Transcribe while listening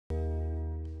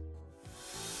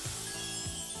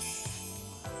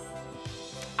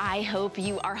I hope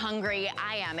you are hungry.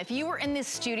 I am. If you were in this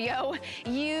studio,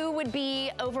 you would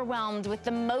be overwhelmed with the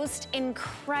most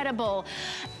incredible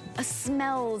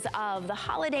smells of the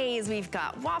holidays. We've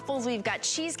got waffles, we've got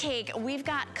cheesecake, we've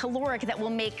got Kalorik that will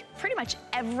make pretty much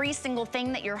every single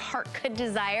thing that your heart could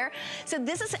desire. So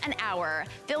this is an hour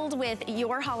filled with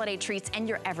your holiday treats and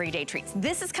your everyday treats.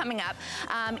 This is coming up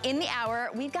in the hour.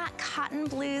 We've got Cotton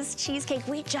Blues cheesecake.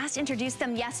 We just introduced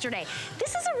them yesterday. This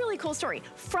is a really cool story.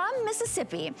 From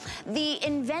Mississippi, the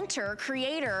inventor,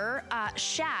 creator,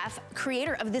 chef,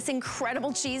 creator of this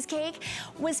incredible cheesecake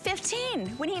was 15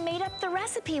 when he made up the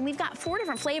recipe. And we've got 4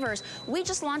 different flavors. We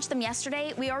just launched them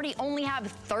yesterday. We already only have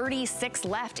 36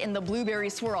 left in the blueberry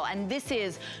swirl. And this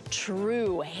is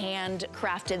true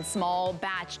handcrafted small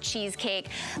batch cheesecake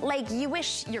like you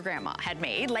wish your grandma had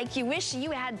made, like you wish you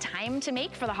had time to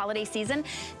make for the holiday season.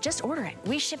 Just order it.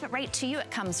 We ship it right to you. It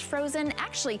comes frozen.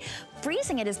 Actually,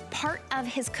 freezing it is part of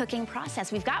his cooking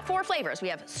process. We've got 4 flavors. We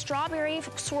have strawberry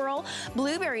swirl,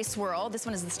 blueberry swirl. This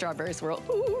one is the strawberry swirl.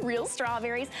 Ooh, real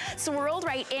strawberries swirled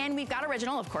right in. We've got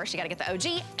original, of course, you gotta get the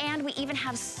OG, and we even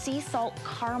have sea salt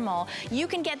caramel. You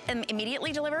can get them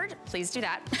immediately delivered. Please do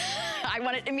that. I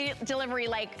want it immediate delivery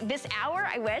like this hour,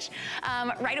 I wish,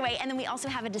 right away. And then we also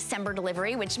have a December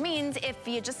delivery, which means if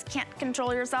you just can't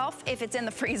control yourself, if it's in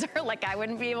the freezer, like I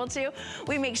wouldn't be able to,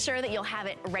 we make sure that you'll have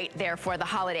it right there for the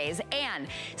holidays. And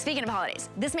speaking of holidays,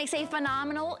 this makes a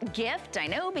phenomenal gift. I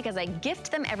know, because I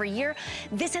gift them every year.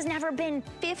 This has never been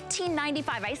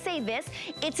 $15.95. I say this,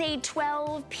 it's a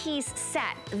 12-piece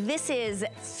set. This is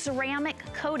ceramic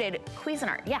coated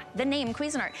Cuisinart. Yeah, the name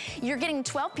Cuisinart. You're getting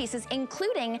 12 pieces,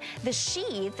 including the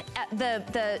sheath,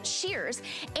 the shears,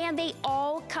 and they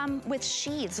all come with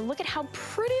sheaths. Look at how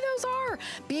pretty those are.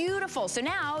 Beautiful. So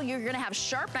now you're gonna have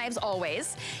sharp knives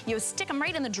always. You stick them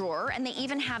right in the drawer, and they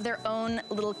even have their own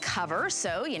little cover,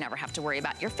 so you never have to worry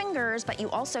about your fingers, but you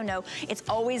also know it's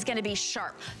always gonna be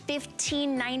sharp.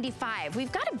 $15.95.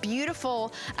 We've got a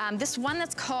beautiful, this one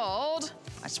that's called,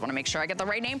 I just wanna make sure I get the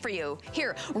right name for you.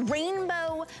 Here,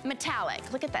 Rainbow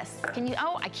Metallic. Look at this. Can you,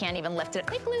 oh, I can't even lift it.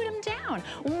 They glued them down.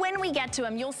 When we get to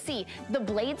them, you'll see the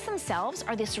blades themselves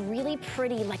are this really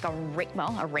pretty, like a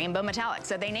rainbow metallic.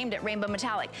 So they named it Rainbow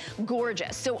Metallic.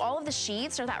 Gorgeous. So all of the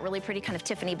sheaths are that really pretty kind of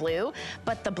Tiffany blue,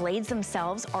 but the blades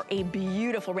themselves are a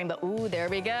beautiful rainbow. Ooh, there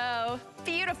we go.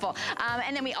 Beautiful.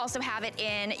 And then we also have it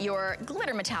in your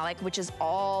glitter metallic, which is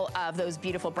all of those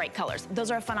beautiful bright colors.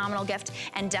 Those are a phenomenal gift,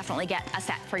 and definitely get a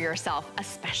set for yourself,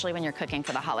 especially when you're cooking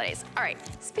for the holidays. All right,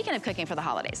 speaking of cooking for the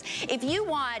holidays, if you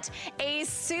want a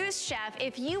sous chef,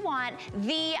 if you want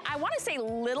the, I want to say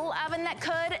little oven that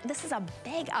could, this is a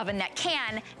big oven that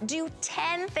can do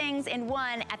 10 things in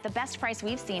one at the best price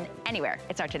we've seen anywhere.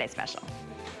 It's our Today Special.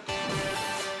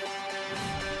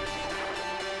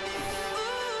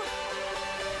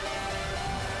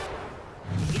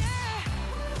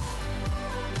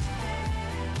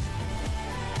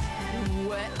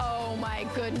 Oh my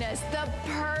goodness, the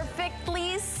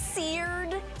perfectly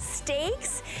seared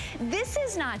steaks. This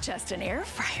is not just an air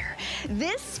fryer.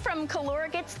 This from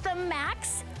Kalorik, it's the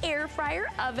Max air fryer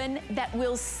oven that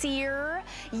will sear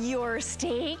your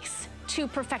steaks to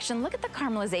perfection. Look at the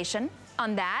caramelization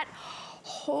on that.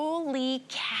 Holy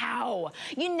cow.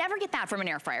 You never get that from an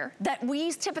air fryer. That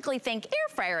we typically think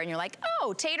air fryer and you're like,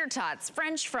 oh, tater tots,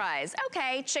 French fries,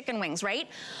 okay, chicken wings, right?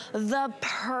 The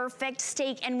perfect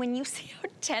steak. And when you see how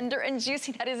tender and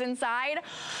juicy that is inside,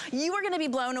 you are gonna be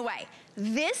blown away.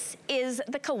 This is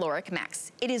the Kalorik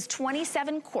Max. It is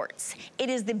 27 quarts. It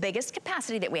is the biggest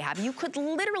capacity that we have. You could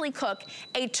literally cook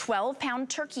a 12-pound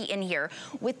turkey in here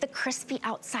with the crispy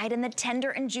outside and the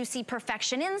tender and juicy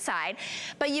perfection inside.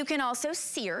 But you can also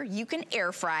sear, you can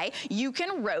air fry, you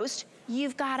can roast.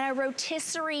 You've got a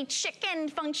rotisserie chicken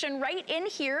function right in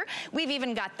here. We've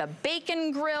even got the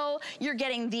bacon grill. You're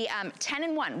getting the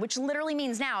 10-in-1, which literally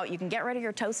means now you can get rid of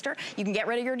your toaster, you can get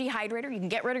rid of your dehydrator, you can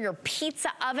get rid of your pizza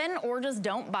oven, or just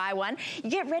don't buy one. You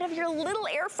get rid of your little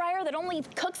air fryer that only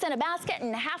cooks in a basket,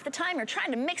 and half the time you're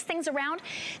trying to mix things around.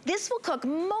 This will cook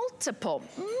multiple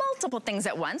things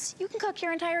at once. You can cook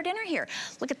your entire dinner here.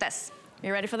 Look at this.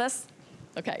 You ready for this?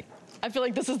 Okay. I feel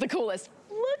like this is the coolest.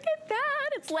 Look at that.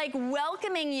 It's like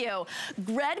welcoming you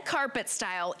red carpet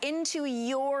style into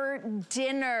your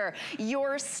dinner,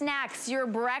 your snacks, your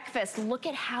breakfast. Look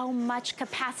at how much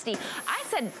capacity. I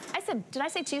said, did I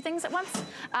say 2 things at once?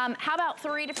 How about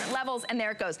 3 different levels? And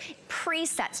there it goes.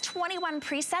 Presets, 21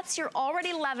 presets. You're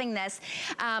already loving this.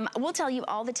 We'll tell you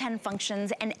all the 10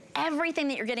 functions and everything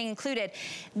that you're getting included.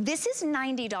 This is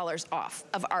 $90 off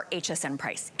of our HSN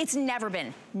price. It's never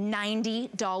been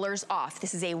 $90 off.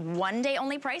 This is a one-day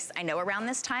only price. I know around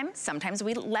this time, sometimes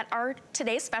we let our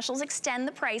today's specials extend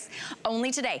the price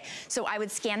only today. So I would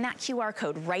scan that QR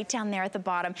code right down there at the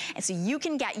bottom, and so you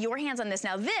can get your hands on this.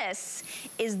 Now this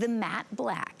is the matte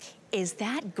black. Is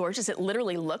that gorgeous? It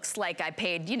literally looks like I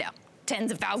paid, you know,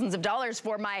 tens of thousands of dollars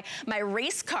for my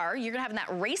race car. You're gonna have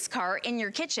that race car in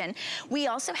your kitchen. We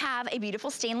also have a beautiful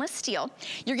stainless steel.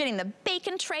 You're getting the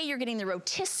bacon tray, you're getting the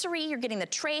rotisserie, you're getting the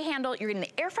tray handle, you're getting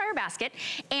the air fryer basket,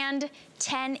 and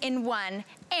 10 in 1.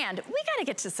 And we gotta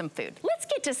get to some food. Let's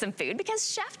get to some food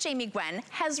because Chef Jamie Gwen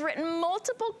has written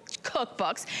multiple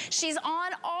cookbooks. She's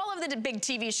on all of the big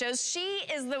TV shows. She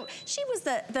was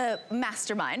the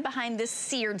mastermind behind this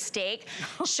seared steak.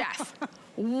 Chef,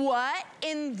 what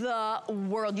in the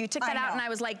world? You took that out and I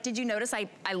was like, did you notice I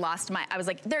lost my, I was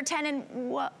like, they're 10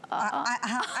 and what?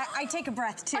 I take a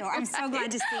breath too. I'm so glad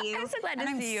to see you. I'm so glad to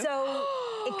see you. I'm so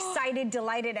excited,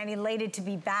 delighted, and elated to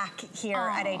be back here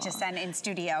at HSN in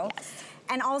studio. Yes.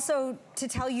 And also to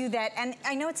tell you that, and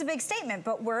I know it's a big statement,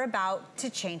 but we're about to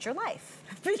change your life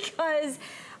because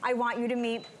I want you to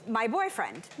meet my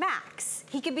boyfriend, Max.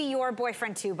 He could be your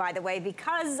boyfriend too, by the way,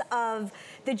 because of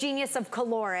the genius of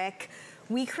Kalorik.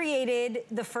 We created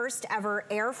the first ever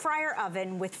air fryer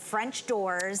oven with French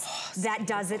doors that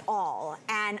does it all.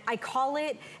 And I call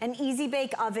it an easy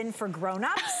bake oven for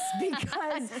grown-ups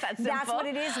because that's what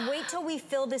it is. Wait till we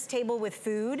fill this table with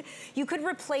food. You could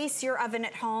replace your oven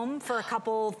at home for a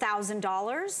couple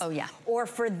 $1,000s. Oh yeah. Or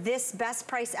for this best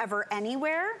price ever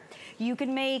anywhere, you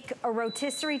can make a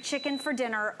rotisserie chicken for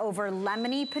dinner over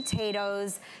lemony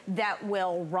potatoes that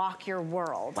will rock your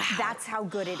world. Wow. That's how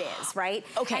good it is, right?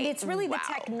 Okay. And it's really the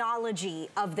technology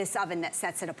of this oven that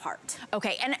sets it apart.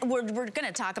 Okay, and we're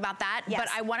gonna talk about that, but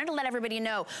I wanted to let everybody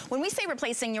know, when we say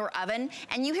replacing your oven,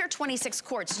 and you hear 26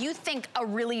 quarts, you think a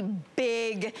really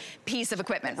big piece of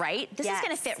equipment, right? This is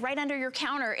gonna fit right under your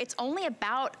counter. It's only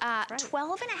about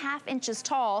 12.5 inches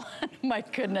tall. My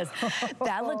goodness,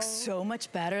 that looks so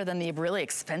much better than the really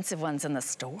expensive ones in the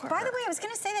store. By the way, I was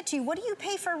gonna say that to you. What do you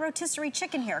pay for a rotisserie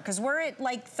chicken here? Because we're at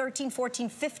like 13, 14,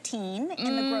 15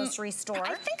 in the grocery store.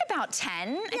 I think about 10.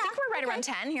 I think we're right around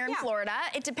 10 here in Florida.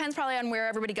 It depends probably on where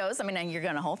everybody goes. I mean, you're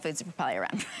going to Whole Foods, you're probably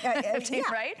around 15,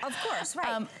 right? Of course,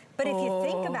 right. But if you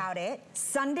think about it,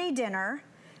 Sunday dinner,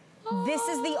 this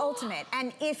is the ultimate.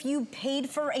 And if you paid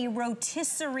for a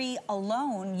rotisserie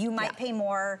alone, you might pay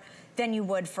more than you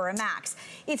would for a Max.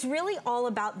 It's really all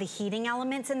about the heating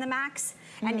elements in the Max.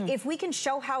 And if we can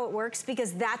show how it works,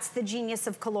 because that's the genius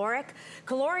of Kalorik.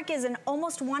 Kalorik is an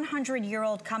almost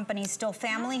 100-year-old company, still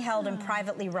family held and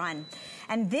privately run.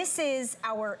 And this is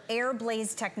our air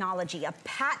blaze technology, a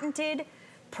patented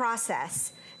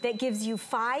process that gives you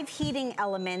 5 heating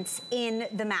elements in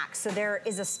the Max. So there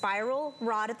is a spiral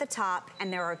rod at the top,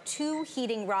 and there are 2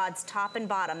 heating rods top and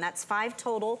bottom. That's 5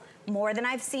 total, more than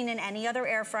I've seen in any other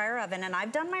air fryer oven, and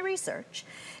I've done my research.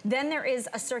 Then there is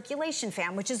a circulation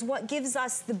fan, which is what gives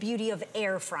us the beauty of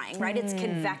air frying, right? It's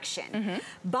convection.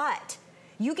 But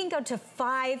you can go to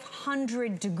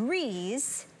 500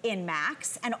 degrees in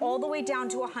Max and all the way down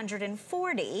to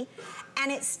 140,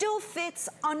 and it still fits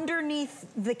underneath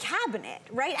the cabinet,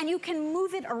 right? And you can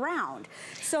move it around.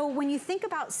 So when you think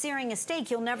about searing a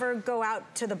steak, you'll never go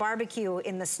out to the barbecue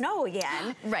in the snow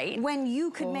again. Right. When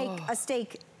you could make a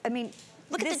steak, I mean,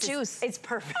 look at the juice. It's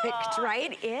perfect,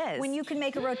 right? It is. When you can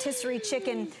make a rotisserie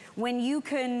chicken, when you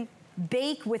can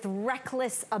bake with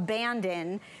reckless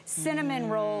abandon cinnamon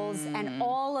rolls and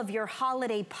all of your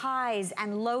holiday pies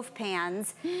and loaf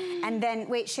pans. And then,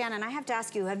 wait, Shannon, I have to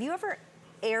ask you, have you ever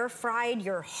air fried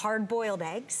your hard-boiled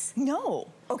eggs? No.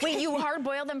 Okay. Wait, you hard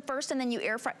boil them first and then you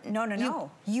air fry?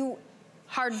 No. You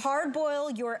hard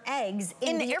boil your eggs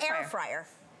in the air fryer.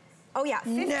 Oh yeah,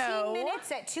 15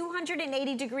 minutes at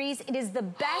 280 degrees. It is the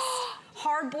best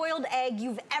hard-boiled egg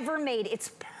you've ever made.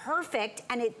 It's perfect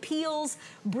and it peels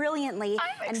brilliantly.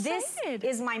 I'm excited.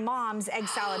 This is my mom's egg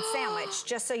salad sandwich.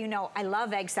 Just so you know, I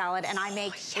love egg salad and I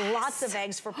make lots of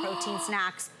eggs for protein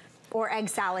snacks or egg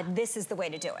salad. This is the way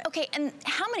to do it. Okay, and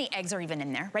how many eggs are even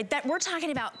in there, right? That we're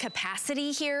talking about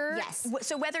capacity here. Yes.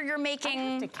 So whether you're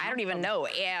making, I don't even know,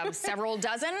 several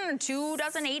dozen, 2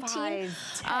 dozen, 18?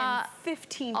 5, 10,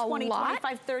 15, 20,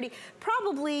 25, 30,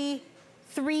 probably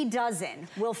 3 dozen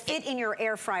will fit in your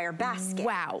air fryer basket.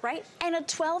 Wow. Right? And a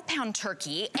 12-pound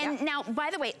turkey. And now, by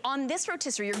the way, on this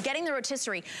rotisserie, you're getting the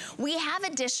rotisserie, we have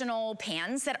additional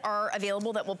pans that are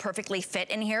available that will perfectly fit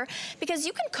in here because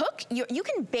you can cook, you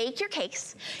can bake your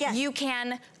cakes, you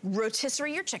can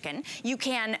rotisserie your chicken, you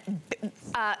can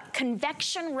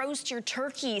convection roast your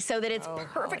turkey so that it's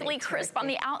perfectly crisp on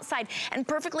the outside and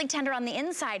perfectly tender on the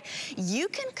inside. You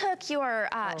can cook your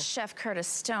Chef Curtis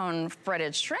Stone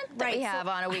breaded shrimp that we have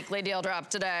on a weekly deal drop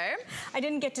today. I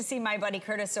didn't get to see my buddy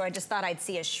Curtis, so I just thought I'd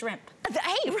see a shrimp.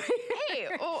 Hey,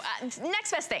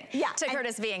 next best thing to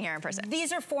Curtis being here in person.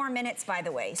 These are 4 minutes, by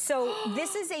the way. So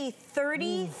this is a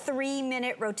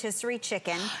 33-minute rotisserie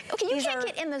chicken. Okay, you can't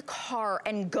get in the car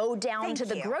and go down to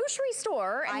the grocery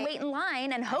store and wait in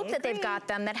line and hope that they've got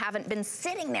them that haven't been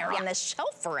sitting there on the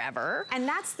shelf forever. And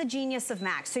that's the genius of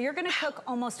Max. So you're gonna cook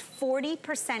almost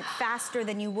 40% faster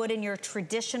than you would in your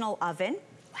traditional oven.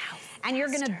 Wow. And you're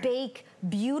gonna bake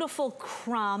beautiful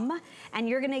crumb, and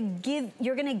you're gonna get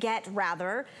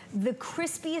the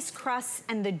crispiest crusts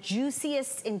and the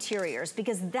juiciest interiors,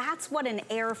 because that's what an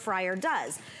air fryer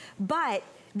does. But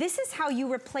this is how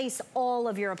you replace all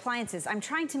of your appliances. I'm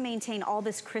trying to maintain all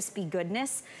this crispy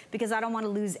goodness because I don't want to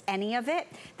lose any of it.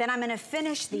 Then I'm gonna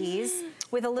finish these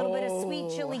with a little bit of sweet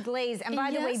chili glaze. And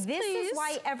by the way, this is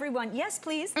why everyone, this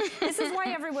is why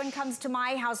everyone comes to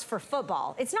my house for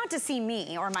football. It's not to see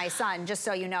me or my son, just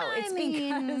so you know. It's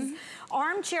because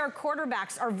armchair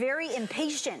quarterbacks are very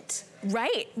impatient.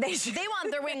 Right. They want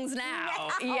their wings now.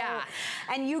 Yeah.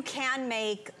 And you can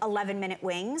make 11-minute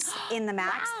wings in the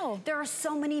Max. Wow. There are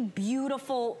so many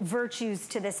beautiful virtues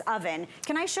to this oven.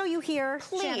 Can I show you here,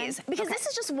 Please, Shannon? because this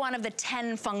is just one of the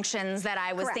 10 functions that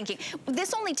I was thinking.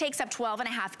 This only takes up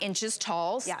 12.5 inches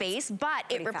tall space, but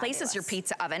it replaces your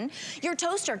pizza oven. Your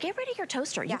toaster, get rid of your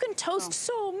toaster. You can toast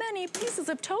so many pieces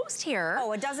of toast here.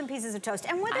 Oh, a dozen pieces of toast.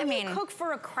 And whether you cook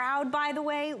for a crowd, by the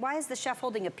way, why is the chef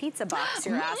holding a pizza box,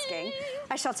 you're asking?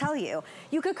 I shall tell you.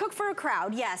 You could cook for a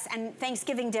crowd, yes, and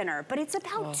Thanksgiving dinner, but it's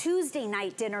about Tuesday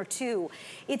night dinner too.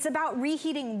 It's about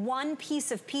reheating one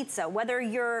piece of pizza. Whether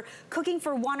you're cooking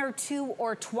for 1 or 2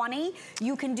 or 20,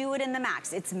 you can do it in the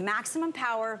Max. It's maximum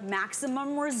power,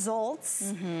 maximum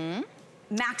results,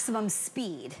 maximum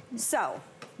speed. So,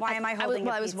 why am I holding a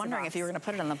pizza I was wondering if you were gonna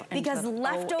put it on the... Because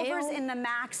leftovers in the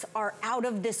Max are out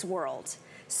of this world.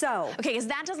 So. Okay, because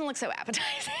that doesn't look so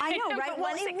appetizing. I know, right?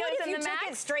 Well, it would if you took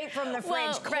it straight from the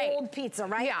fridge, cold pizza,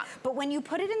 right? Yeah. But when you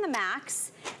put it in the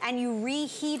Max and you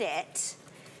reheat it,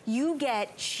 you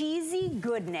get cheesy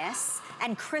goodness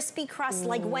and crispy crust,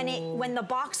 like when the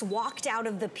box walked out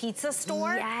of the pizza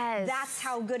store. Yes. That's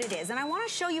how good it is. And I want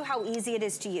to show you how easy it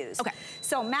is to use. Okay.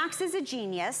 So Max is a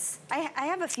genius. I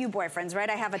have a few boyfriends, right?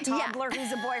 I have a toddler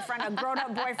who's a boyfriend, a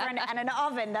grown-up boyfriend, and an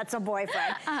oven that's a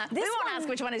boyfriend. We won't ask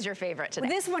which one is your favorite today.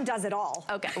 This one does it all.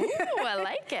 Okay. Ooh, I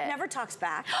like it. Never talks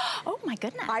back. Oh my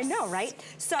goodness. I know, right?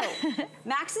 So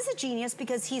Max is a genius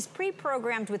because he's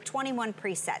pre-programmed with 21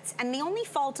 presets. And the only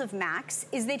fault of Max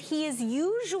is that he is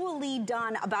usually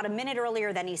done about a minute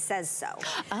earlier than he says so.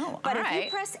 But if you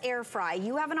press air fry,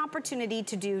 you have an opportunity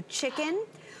to do chicken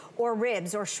or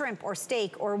ribs or shrimp or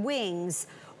steak or wings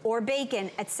or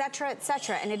bacon, etc.,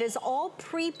 etc. And it is all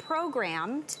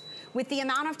pre-programmed with the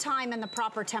amount of time and the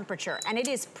proper temperature. And it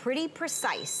is pretty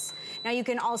precise. Now you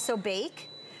can also bake,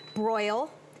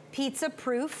 broil,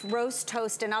 pizza-proof, roast,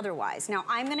 toast, and otherwise. Now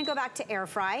I'm gonna go back to air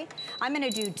fry. I'm gonna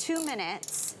do 2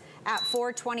 minutes at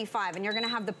 425, and you're gonna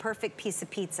have the perfect piece of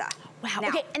pizza. Wow, now,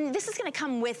 okay, and this is gonna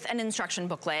come with an instruction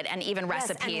booklet and even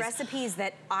recipes. And recipes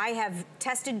that I have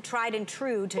tested, tried, and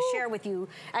true to share with you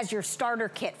as your starter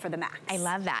kit for the Max. I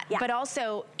love that. Yeah. But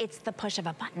also, it's the push of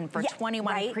a button for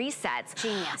 21 presets.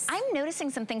 Genius. I'm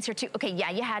noticing some things here too. Okay, yeah,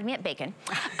 you had me at bacon.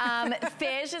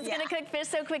 Fish is gonna cook fish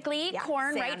so quickly.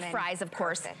 Corn, salmon, right? Fries, of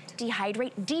course.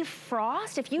 Dehydrate,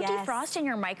 defrost. If you defrost in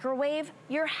your microwave,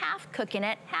 you're half cooking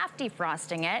it, half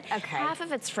defrosting it. Okay. Half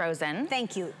of it's frozen.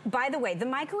 Thank you. By the way, the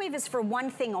microwave is for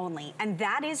one thing only, and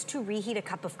that is to reheat a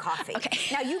cup of coffee.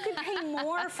 Okay. Now, you could pay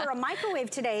more for a microwave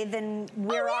today than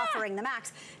we're offering the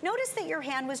Max. Notice that your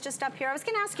hand was just up here. I was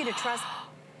gonna ask you to trust.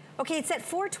 Okay, it's at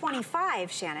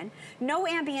 425, Shannon. No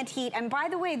ambient heat, and by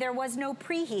the way, there was no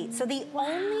preheat. So the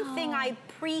only thing I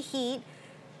preheat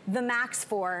the Max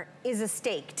for is a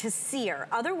steak to sear.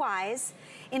 Otherwise,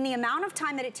 in the amount of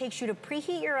time that it takes you to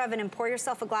preheat your oven and pour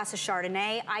yourself a glass of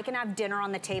Chardonnay, I can have dinner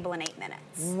on the table in 8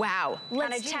 minutes. Wow.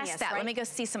 Let's test that. Right? Let me go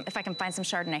see if I can find some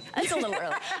Chardonnay. It's a little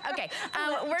early. Okay.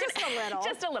 Just a little.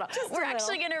 Just a little. We're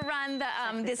actually going to run the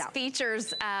this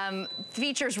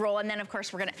features roll, and then of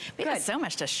course we have so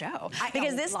much to show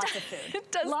because this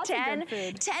does 10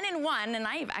 in 1, and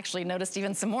I've actually noticed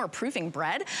even some more proofing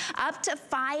bread up to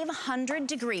 500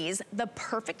 degrees degrees, the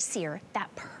perfect sear, that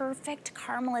perfect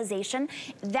caramelization.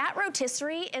 That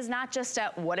rotisserie is not just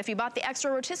a, what if you bought the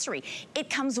extra rotisserie? It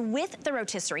comes with the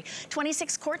rotisserie.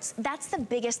 26 quarts, that's the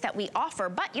biggest that we offer,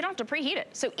 but you don't have to preheat it.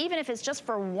 So even if it's just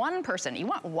for one person, you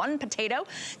want one potato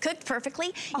cooked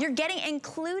perfectly, you're getting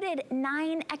included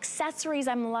 9 accessories.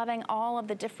 I'm loving all of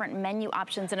the different menu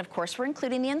options, and of course we're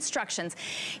including the instructions.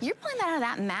 You're pulling that out of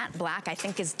that matte black, I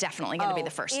think is definitely gonna be the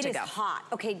first to go. It is hot.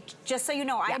 Okay, just so you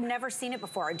know, I had never seen it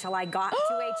before until I got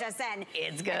to HSN.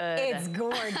 It's good. It's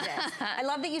gorgeous. I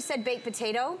love that you said baked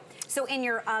potato. So in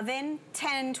your oven,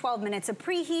 10, 12 minutes of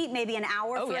preheat, maybe an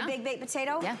hour for a big baked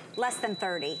potato. Yeah. Less than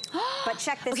 30. But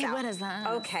check this out. Okay, what is that?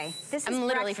 Okay, this is I'm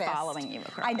literally breakfast. Following you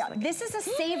across. I know. This is a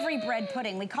savory bread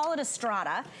pudding. We call it a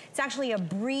strata. It's actually a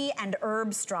brie and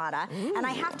herb strata. Ooh. And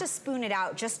I have to spoon it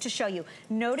out just to show you.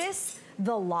 Notice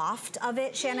the loft of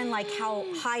it, Shannon, like how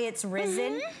high it's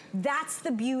risen. That's the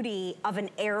beauty of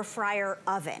an air fryer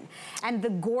oven. And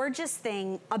the gorgeous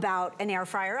thing about an air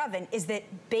fryer oven is that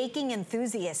baking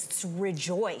enthusiasts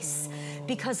rejoice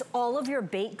because all of your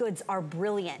baked goods are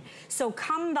brilliant. So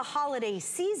come the holiday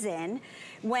season,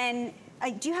 when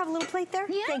do you have a little plate there?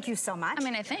 Yeah. Thank you so much. I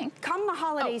mean, I think. Come the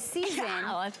holiday season.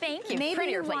 Oh, thank you. Maybe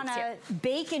Prettier you want to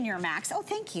bake in your Max. Oh,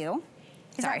 thank you.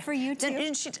 Is that for you too?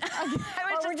 We're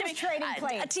just trading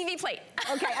plates. A TV plate.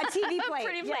 Okay, a TV plate. A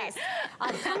pretty plate.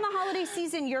 Yes. Come the holiday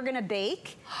season, you're gonna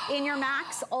bake in your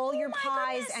Max all your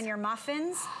pies and your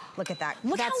muffins. Look at that.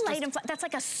 Look how light and flat. That's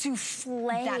like a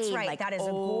souffle. That's right. Like, that is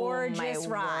a gorgeous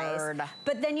rise.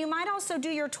 But then you might also do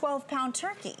your 12-pound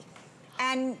turkey.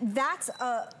 And that's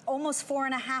a almost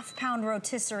 4.5-pound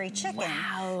rotisserie chicken.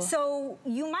 Wow. So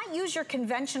you might use your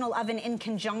conventional oven in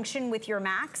conjunction with your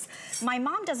Max. My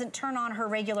mom doesn't turn on her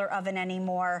regular oven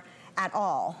anymore at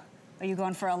all. Are you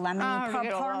going for a lemony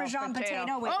Parmesan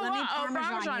potato? Wait, let me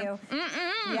Parmesan you.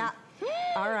 Yeah.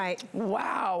 All right.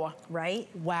 Wow. Right?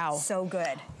 Wow. So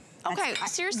good. Okay,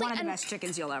 seriously. One of the best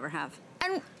chickens you'll ever have.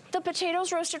 And the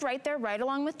potatoes roasted right there, right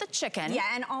along with the chicken. Yeah,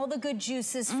 and all the good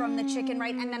juices from the chicken,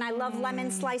 right? And then I love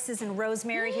lemon slices and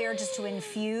rosemary here just to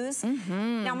infuse.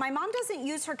 Now, my mom doesn't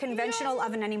use her conventional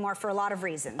oven anymore for a lot of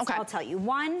reasons. I'll tell you.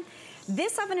 One,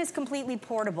 this oven is completely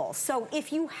portable. So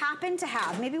if you happen to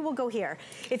have, maybe we'll go here.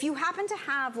 If you happen to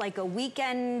have like a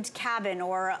weekend cabin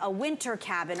or a winter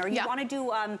cabin, or you want to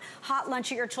do hot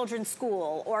lunch at your children's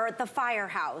school or at the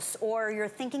firehouse, or you're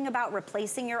thinking about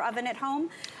replacing your oven at home,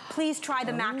 please try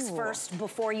the Max first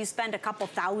before you spend a couple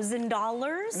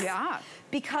 $1,000s. Yeah.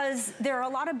 Because there are a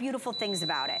lot of beautiful things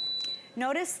about it.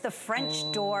 Notice the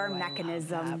French door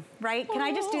mechanism, right? Can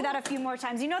I just do that a few more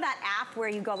times? You know that app where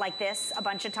you go like this a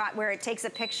bunch of times, where it takes a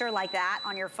picture like that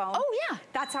on your phone? Oh, yeah.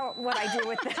 That's what I do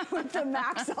with the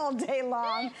Max all day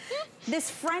long. This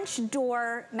French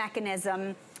door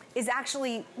mechanism is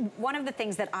actually one of the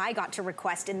things that I got to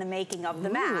request in the making of the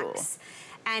Max.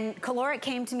 And Kalorik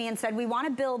came to me and said, we want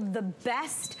to build the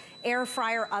best air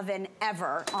fryer oven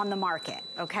ever on the market,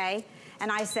 okay?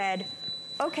 And I said,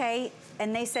 okay.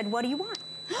 And they said, what do you want?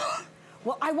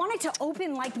 Well, I want it to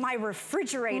open like my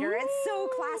refrigerator. It's so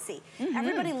classy.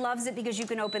 Everybody loves it because you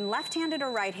can open left-handed or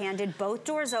right-handed, both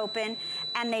doors open,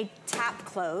 and they tap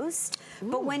closed.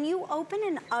 But when you open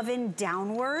an oven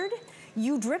downward,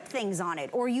 you drip things on it,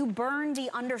 or you burn the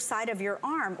underside of your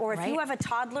arm, or if you have a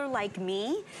toddler like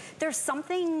me, there's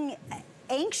something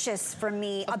anxious for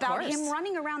me about him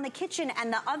running around the kitchen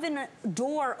and the oven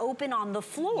door open on the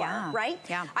floor, right?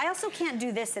 Yeah. I also can't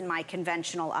do this in my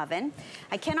conventional oven.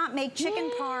 I cannot make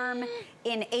chicken parm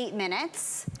in 8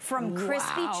 minutes, from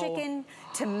crispy chicken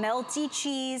to melty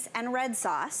cheese and red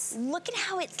sauce. Look at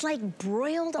how it's like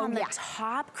broiled on the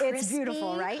top, crispy. It's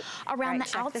beautiful, right? Around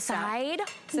the outside.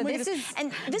 So this is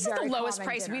the lowest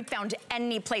price we've found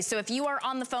any place. So if you are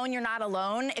on the phone, you're not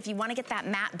alone. If you want to get that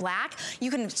matte black, you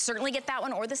can certainly get that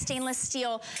one, or the stainless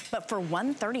steel. But for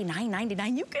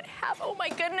 $139.99, you could have, oh my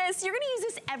goodness, you're gonna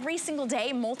use this every single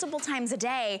day, multiple times a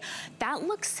day. That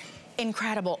looks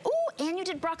incredible. Ooh, and you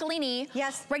did broccolini.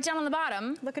 Yes. Right down on the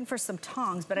bottom. Looking for some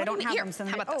tongs, but I don't have them.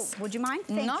 How about this? Would you mind?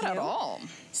 Thank you. Not at all.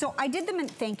 So I did them in,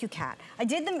 thank you, Kat. I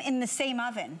did them in the same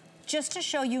oven, just to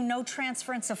show you no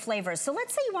transference of flavors. So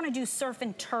let's say you want to do surf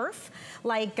and turf,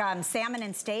 like salmon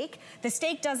and steak. The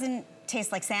steak doesn't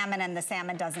taste like salmon and the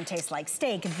salmon doesn't taste like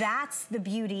steak. That's the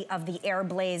beauty of the air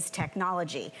blaze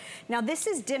technology. Now this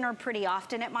is dinner pretty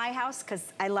often at my house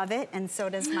because I love it, and so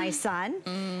does my son.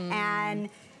 And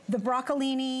the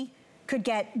broccolini could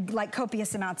get like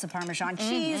copious amounts of Parmesan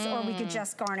cheese, or we could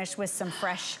just garnish with some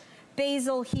fresh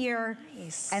basil here,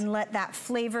 nice. and let that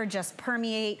flavor just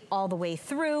permeate all the way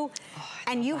through.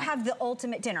 And you have the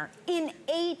ultimate dinner in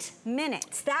 8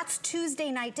 minutes. That's Tuesday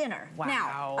night dinner. Wow.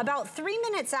 Now, about 3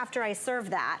 minutes after I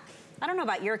serve that, I don't know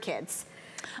about your kids,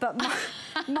 but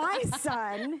my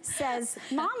son says,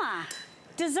 Mama,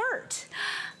 dessert.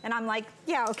 And I'm like,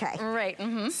 yeah, okay. Right,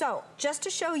 So just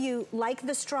to show you, like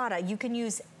the strata, you can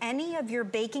use any of your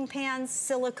baking pans,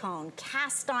 silicone,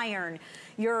 cast iron,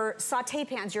 your saute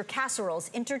pans, your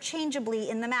casseroles, interchangeably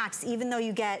in the Max, even though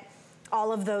you get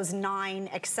all of those 9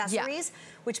 accessories,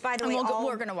 which by the way,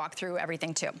 we're gonna walk through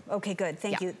everything too. Okay, good,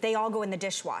 thank you. They all go in the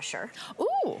dishwasher.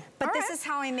 Ooh, but this is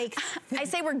how I make. I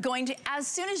say we're going to, as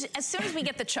soon as we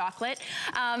get the chocolate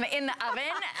in the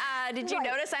oven, did you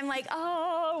notice? I'm like,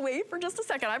 oh, wait for just a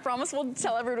second. I promise we'll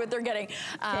tell everyone what they're getting.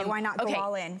 Okay, why not go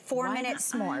all in? 4-minute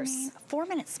s'mores.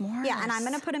 4-minute s'mores. Yeah, and I'm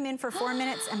gonna put them in for 4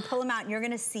 minutes and pull them out, and you're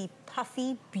gonna see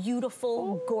puffy,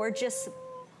 beautiful, gorgeous,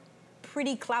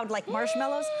 pretty cloud-like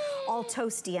marshmallows, all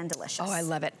toasty and delicious. Oh, I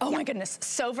love it. Oh my goodness,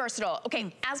 so versatile.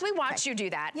 Okay, as we watch you do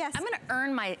that, I'm gonna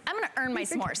earn my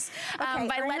s'mores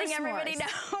by letting everybody know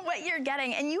what you're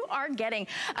getting. And you are getting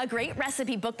a great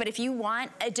recipe book, but if you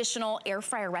want additional air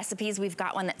fryer recipes, we've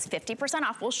got one that's 50%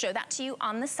 off. We'll show that to you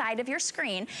on the side of your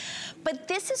screen. But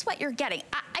this is what you're getting.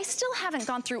 I still haven't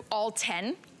gone through all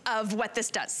 10 of what this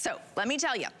does. So let me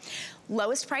tell you,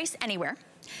 lowest price anywhere.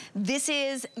 This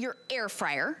is your air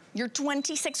fryer, your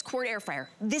 26-quart air fryer.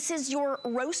 This is your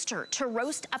roaster to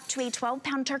roast up to a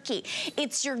 12-pound turkey.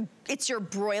 It's your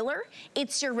broiler,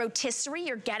 it's your rotisserie,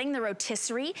 you're getting the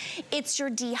rotisserie. It's your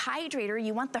dehydrator,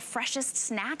 you want the freshest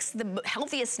snacks, the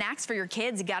healthiest snacks for your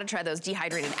kids. You gotta try those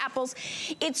dehydrated apples.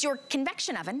 It's your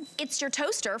convection oven, it's your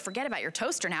toaster, forget about your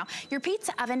toaster now, your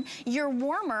pizza oven, your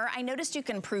warmer. I noticed you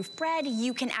can proof bread,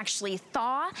 you can actually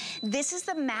thaw. This is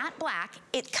the matte black.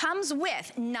 It comes with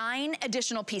 9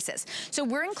 additional pieces. So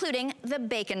we're including the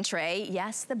bacon tray.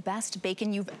 Yes, the best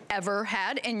bacon you've ever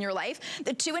had in your life.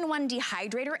 The 2-in-1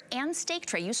 dehydrator and steak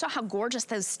tray. You saw how gorgeous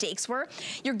those steaks were.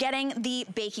 You're getting the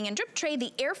baking and drip tray,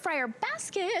 the air fryer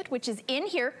basket, which is in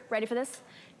here. Ready for this?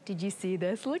 Did you see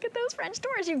this? Look at those French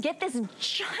doors. You get this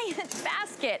giant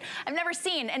basket. I've never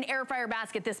seen an air fryer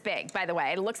basket this big, by the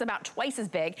way. It looks about twice as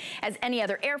big as any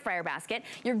other air fryer basket.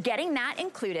 You're getting that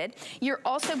included. You're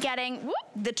also getting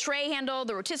the tray handle,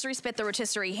 the rotisserie spit, the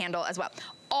rotisserie handle as well.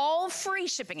 All free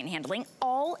shipping and handling,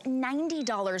 all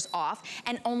 $90 off,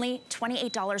 and only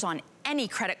 $28 on any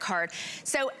credit card.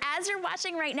 So as you're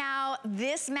watching right now,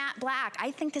 this matte black,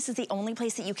 I think this is the only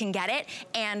place that you can get it,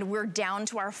 and we're down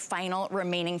to our final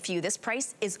remaining few. This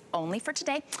price is only for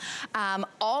today.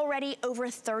 Already over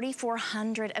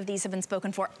 3,400 of these have been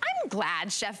spoken for. I'm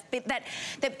glad, Chef, that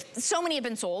so many have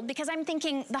been sold, because I'm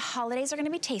thinking the holidays are gonna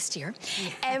be tastier.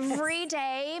 Yes. Every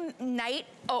day, night,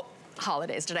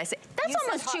 holidays, did I say? That's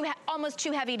almost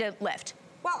too heavy to lift.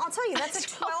 Well, I'll tell you, that's a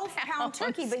 12-pound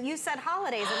turkey, but you said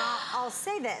holidays, and I'll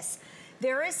say this.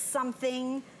 There is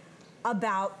something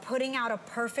about putting out a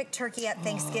perfect turkey at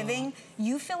Thanksgiving.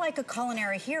 You feel like a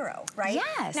culinary hero, right?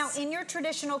 Yes. Now, in your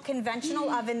traditional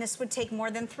conventional oven, this would take more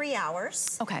than 3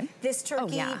 hours. Okay. This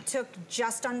turkey took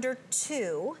just under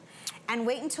 2. And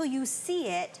wait until you see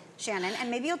it, Shannon, and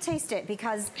maybe you'll taste it,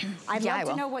 because I'd love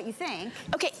to know what you think.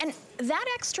 Okay, and that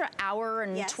extra hour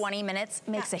and 20 minutes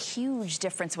makes a huge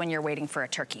difference when you're waiting for a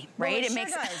turkey, right? Well, it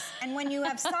makes does. And when you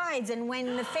have sides, and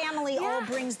when the family all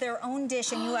brings their own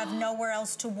dish and you have nowhere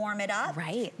else to warm it up,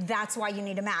 that's why you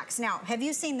need a Max. Now, have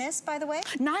you seen this, by the way?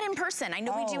 Not in person. I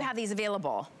know we do have these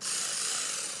available.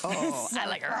 Oh, I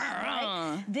like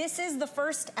right? This is the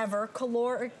first ever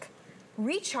Kalorik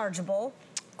rechargeable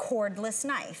cordless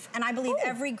knife. And I believe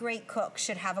every great cook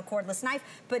should have a cordless knife,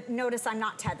 but notice I'm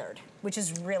not tethered, which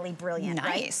is really brilliant,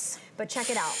 right? But check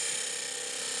it out.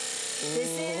 This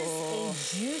is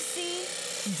a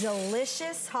juicy,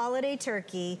 delicious holiday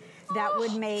turkey that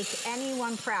would make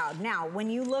anyone proud. Now, when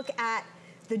you look at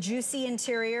the juicy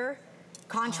interior,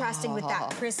 contrasting with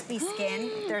that crispy skin,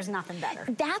 there's nothing better.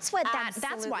 That's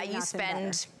why you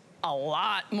spend a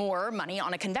lot more money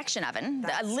on a convection oven.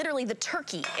 Literally, the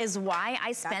turkey is why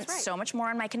I spent so much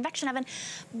more on my convection oven.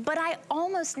 But I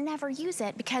almost never use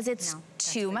it because it's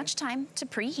too much time to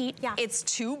preheat. It's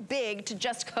too big to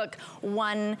just cook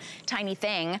one tiny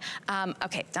thing.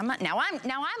 Okay, now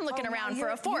I'm looking around for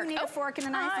a fork. You need a fork and a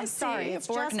knife. I'm sorry, it's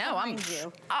just behind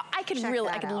you. I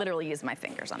could literally use my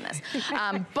fingers on this.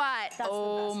 But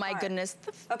oh my goodness,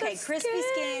 okay, crispy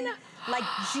skin. Like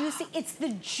juicy, it's the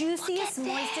juiciest,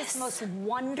 moistest, most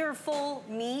wonderful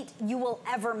meat you will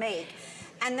ever make.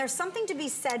 And there's something to be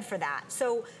said for that.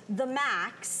 So the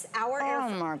Max, our air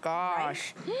fryer, oh my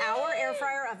gosh. Right? Our air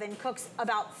fryer oven cooks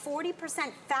about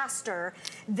 40% faster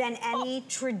than any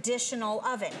traditional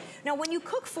oven. Now, when you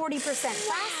cook 40%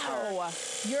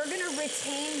 faster, you're gonna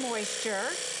retain moisture,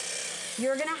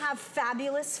 you're gonna have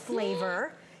fabulous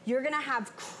flavor, you're gonna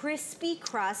have crispy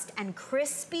crust and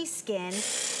crispy skin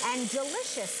and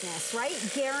deliciousness, right?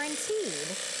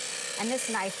 Guaranteed. And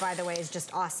this knife, by the way, is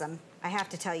just awesome. I have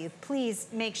to tell you, please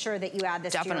make sure that you add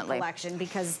this to your collection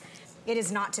because it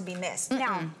is not to be missed.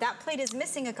 Now, that plate is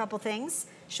missing a couple things.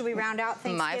 Should we round out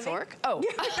Thanksgiving? My fork? Oh, okay.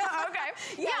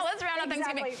 Yes, yeah, let's round out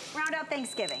Thanksgiving. Round out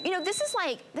Thanksgiving. You know, this is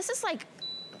like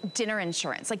dinner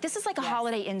insurance. Like this is like a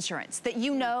holiday insurance that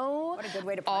you know what a good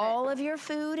way to put all of your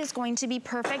food is going to be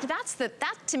perfect.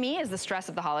 That to me is the stress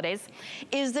of the holidays.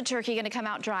 Is the turkey gonna come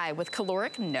out dry with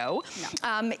caloric? No.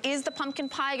 Is the pumpkin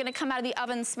pie gonna come out of the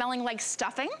oven smelling like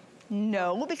stuffing?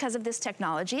 No, because of this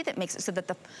technology that makes it so that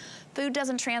the food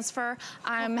doesn't transfer.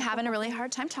 I'm having a really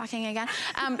hard time talking again.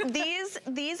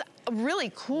 These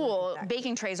really cool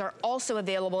baking trays are also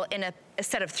available in a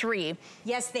set of 3.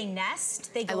 Yes, they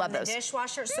nest. They go in the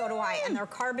dishwasher. So do I. And they're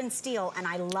carbon steel, and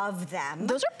I love them.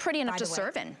 Those are pretty enough to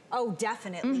serve in. Oh,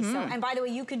 definitely so. And by the way,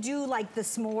 you could do like the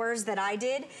s'mores that I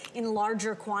did in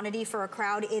larger quantity for a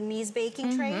crowd in these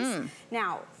baking trays.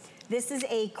 Now, this is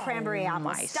a cranberry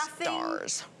apple stuffing.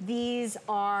 Stars. These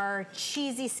are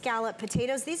cheesy scallop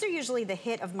potatoes. These are usually the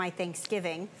hit of my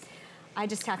Thanksgiving. I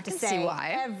just have to say,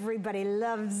 everybody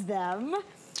loves them.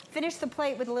 Finish the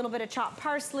plate with a little bit of chopped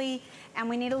parsley, and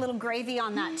we need a little gravy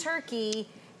on that turkey.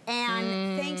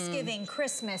 And Thanksgiving,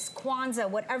 Christmas, Kwanzaa,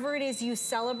 whatever it is you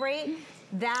celebrate,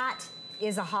 that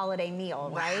is a holiday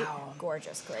meal, right?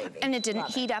 Gorgeous gravy. And it didn't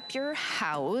heat up your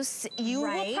house. You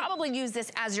will probably use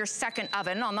this as your second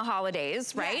oven on the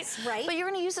holidays, right? Yes, right. But you're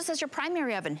gonna use this as your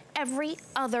primary oven every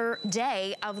other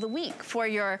day of the week for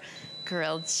your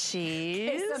grilled cheese.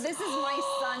 Okay, so this is my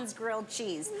son's grilled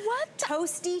cheese. What?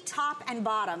 Toasty top and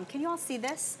bottom. Can you all see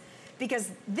this?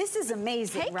 Because this is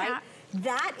amazing, right?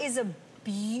 That is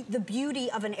the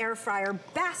beauty of an air fryer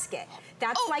basket.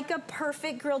 That's like a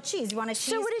perfect grilled cheese. You want a cheese?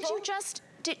 So what did you just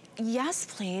do? Yes,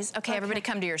 please. Okay, everybody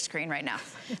come to your screen right now.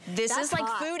 This is like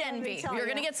food envy. You're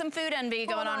gonna get some food envy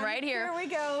going on right here. Here we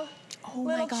go. Oh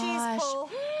my gosh. Cheese pull.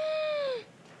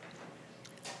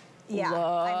 Yeah, look,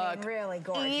 I mean, really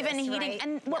gorgeous, even heating,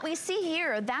 and what we see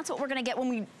here, that's what we're gonna get when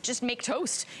we just make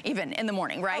toast, even in the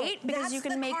morning, right? Because that's you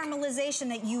can make caramelization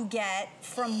that you get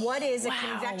from what is a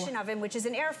convection oven, which is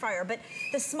an air fryer. But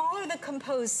the smaller the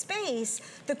composed space,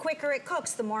 the quicker it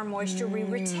cooks, the more moisture we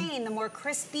retain, the more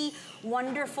crispy,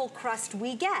 wonderful crust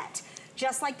we get.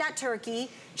 Just like that turkey,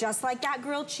 just like that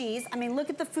grilled cheese. I mean, look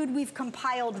at the food we've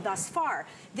compiled thus far.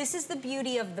 This is the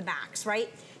beauty of the Max, right?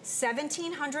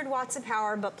 1,700 watts of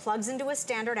power, but plugs into a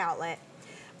standard outlet.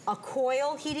 A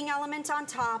coil heating element on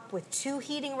top with 2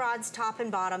 heating rods top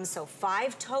and bottom, so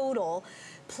 5 total,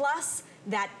 plus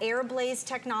that air blaze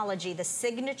technology, the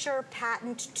signature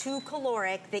patent 2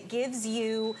 caloric that gives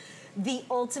you the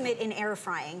ultimate in air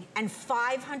frying, and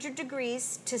 500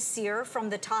 degrees to sear from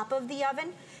the top of the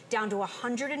oven down to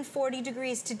 140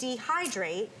 degrees to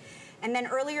dehydrate. And then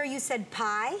earlier you said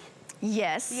pie.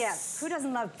 Yes. Yes. Who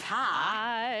doesn't love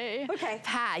pie? Okay.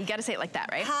 Pie. You got to say it like that,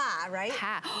 right? Pie, right?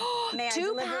 Pie.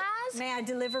 2 pies? May I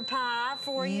deliver pie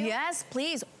for you? Yes,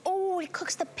 please. Oh, it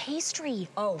cooks the pastry.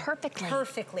 Oh, perfectly.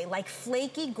 Perfectly. Like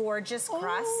flaky, gorgeous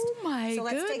crust. Oh my goodness. So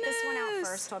let's take this one out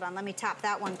first. Hold on. Let me tap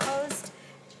that one closed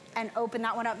and open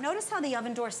that one up. Notice how the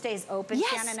oven door stays open,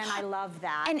 Shannon, and I love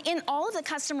that. And in all of the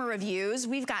customer reviews,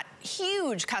 we've got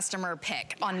huge customer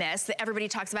pick on this that everybody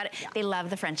talks about it. They love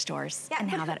the French doors and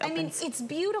how that opens. I mean, it's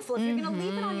beautiful. If you're gonna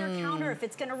leave it on your counter, if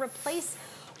it's gonna replace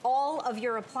all of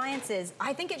your appliances,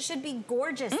 I think it should be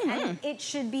gorgeous and it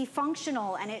should be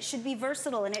functional and it should be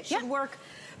versatile and it should work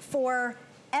for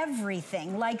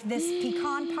everything, like this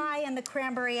pecan pie and the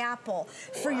cranberry apple,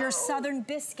 for your southern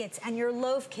biscuits and your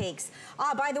loaf cakes.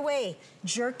 Ah, by the way,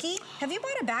 jerky. Have you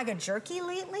bought a bag of jerky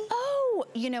lately? Oh,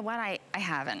 you know what? I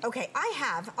haven't. Okay, I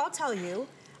have. I'll tell you.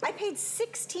 I paid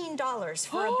 $16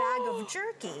 for a bag of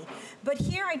jerky. But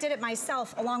here I did it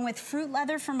myself, along with fruit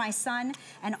leather for my son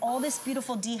and all this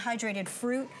beautiful dehydrated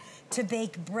fruit to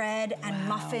bake bread and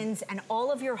muffins and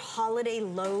all of your holiday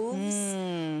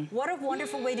loaves. What a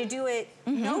wonderful way to do it.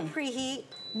 No preheat,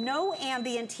 no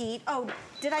ambient heat. Oh,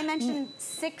 did I mention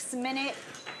 6-minute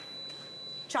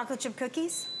chocolate chip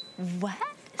cookies? What?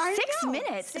 6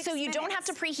 minutes? So you don't have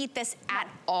to preheat this at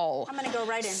all. I'm gonna go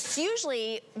right in.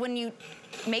 Usually when you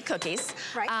make cookies,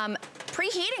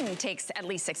 preheating takes at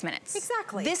least 6 minutes.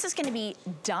 Exactly. This is gonna be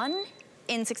done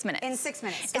in 6 minutes. In 6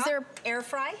 minutes. Is there air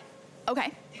fry?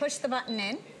 Okay. Push the button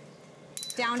in.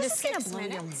 Down to 6 minutes. This is gonna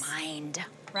blow your mind.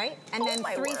 Right? And then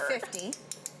 350.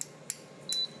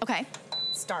 Okay.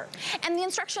 Start. And the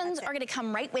instructions are gonna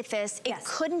come right with this. It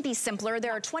couldn't be simpler.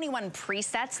 There are 21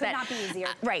 presets Could not be easier.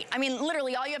 Right. I mean,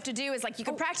 literally all you have to do is like, you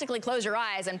can practically close your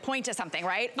eyes and point to something,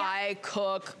 right? Yeah. I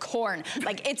cook corn.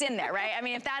 Like, it's in there, right? I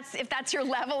mean, if that's your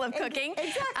level of cooking,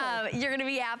 you're gonna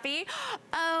be happy.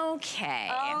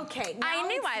 Okay. Okay. I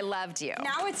knew I loved you.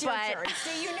 Now it's your turn.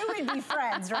 See, you knew we'd be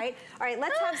friends, right? All right,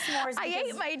 let's have s'mores. I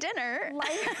ate my dinner.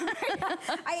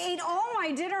 I ate all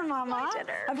my dinner, Mama. My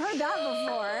dinner. I've heard that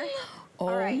before.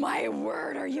 Oh my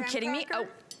word, are you kidding me? Oh,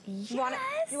 yes.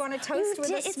 You want to toast with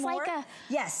a s'more? It's like a...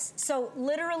 Yes, so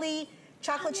literally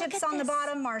chocolate chips on the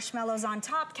bottom, marshmallows on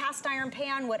top, cast iron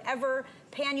pan, whatever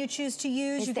pan you choose to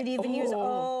use. You could even use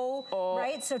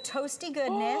right? So toasty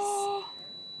goodness.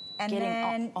 And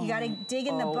then you gotta dig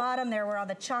in the bottom there where all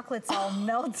the chocolate's all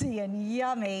melty and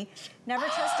yummy. Never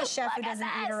trust a chef who doesn't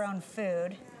eat her own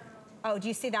food. Oh, do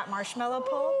you see that marshmallow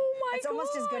pull? Oh my It's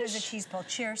almost as good as a cheese pull.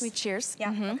 Cheers. We cheers.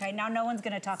 Yeah, okay, now no one's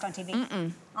gonna talk on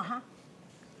TV.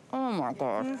 Oh my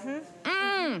God.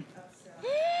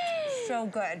 So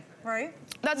good, right?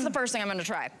 That's the first thing I'm gonna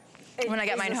try when I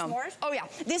get mine home. S'mores? Oh yeah,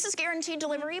 this is guaranteed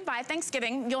delivery by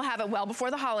Thanksgiving. You'll have it well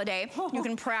before the holiday. You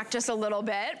can practice a little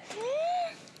bit.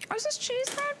 Is this cheese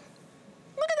bread?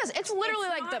 Look at this, it's literally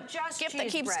like the gift that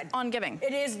keeps on giving.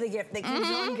 It is the gift that keeps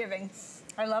on giving.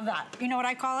 I love that. You know what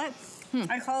I call it?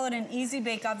 I call it an easy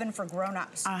bake oven for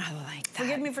grown-ups. I like that.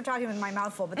 Forgive me for talking with my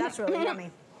mouth full, but that's really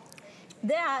yummy.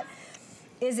 That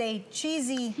is a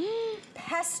cheesy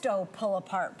pesto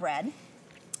pull-apart bread.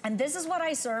 And this is what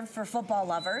I serve for football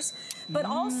lovers. But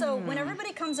also, when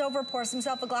everybody comes over, pours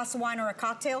himself a glass of wine or a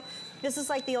cocktail, this is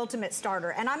like the ultimate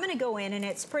starter. And I'm gonna go in, and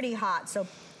it's pretty hot, so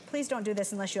please don't do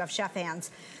this unless you have chef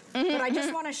hands. But I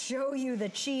just wanna show you the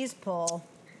cheese pull.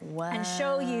 And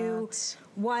show you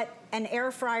what an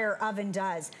air fryer oven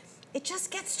does. It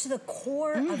just gets to the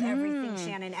core of everything,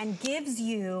 Shannon, and gives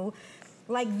you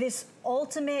like this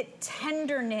ultimate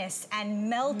tenderness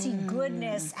and melty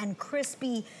goodness and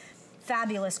crispy,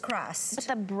 fabulous crust. But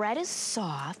the bread is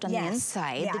soft on the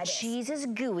inside. The cheese is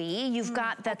gooey. You've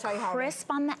got the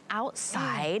crisp on the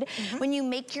outside. When you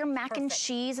make your mac and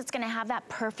cheese, it's gonna have that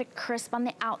perfect crisp on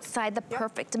the outside, the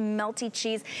perfect melty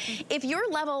cheese. If your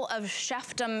level of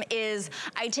chefdom is,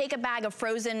 I take a bag of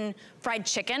frozen fried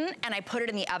chicken and I put it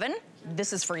in the oven,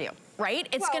 this is for you, right?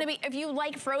 It's gonna be, if you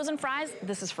like frozen fries,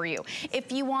 this is for you.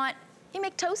 If you want, you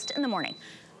make toast in the morning,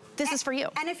 this is for you.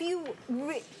 And if you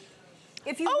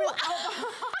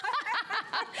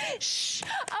Shh.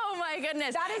 Oh my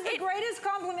goodness. That is the greatest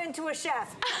compliment to a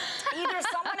chef. Either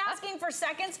someone asking for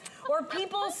seconds or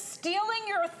people stealing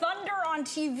your thunder on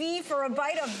TV for a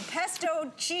bite of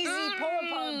pesto cheesy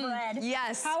pull-apart bread.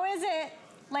 Yes. How is it?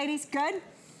 Ladies, good?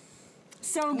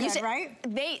 So good, right?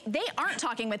 They aren't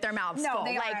talking with their mouths full.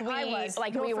 They like aren't.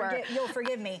 Like we were. You'll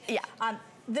forgive me. Yeah.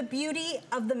 The beauty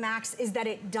of the Max is that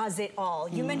it does it all.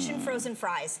 You mentioned frozen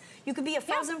fries. You could be a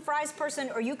frozen fries person,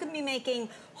 or you could be making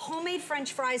homemade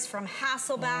French fries from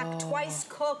Hasselback, twice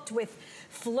cooked with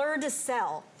fleur de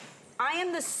sel. I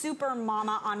am the super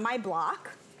mama on my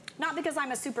block. Not because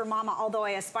I'm a super mama, although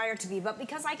I aspire to be, but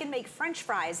because I can make French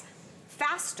fries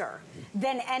faster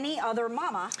than any other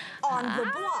mama on the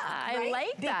block. I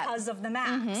like that. Because of the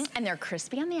Max. And they're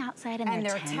crispy on the outside and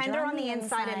they're tender on the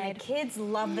inside. And the kids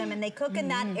love them, and they cook in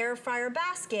that air fryer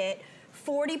basket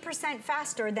 40%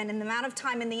 faster than in the amount of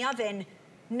time in the oven,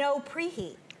 no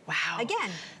preheat. Wow.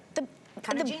 Again,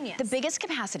 kind of genius. The biggest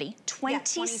capacity,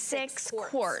 26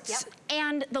 quarts,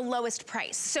 and the lowest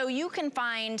price. So you can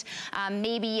find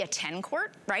maybe a 10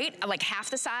 quart, right? Like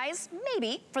half the size,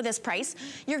 maybe, for this price.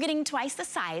 You're getting twice the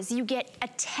size. You get a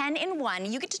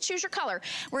 10-in-1. You get to choose your color.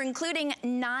 We're including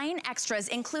 9 extras,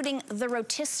 including the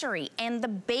rotisserie and the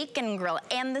bacon grill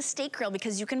and the steak grill,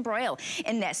 because you can broil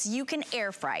in this. You can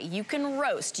air fry, you can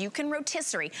roast, you can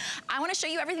rotisserie. I wanna show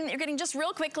you everything that you're getting just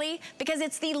real quickly, because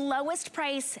it's the lowest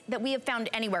price that we have found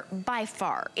anywhere by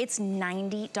far. It's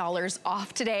 $90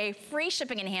 off today, free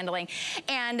shipping and handling.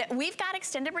 And we've got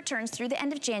extended returns through the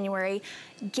end of January.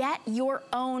 Get your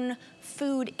own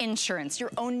food insurance,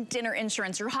 your own dinner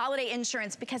insurance, your holiday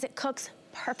insurance, because it cooks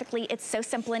perfectly. It's so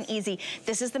simple and easy.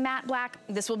 This is the matte black.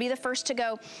 This will be the first to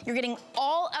go. You're getting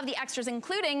all of the extras,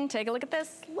 including, take a look at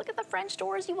this. Look at the French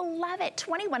doors. You will love it.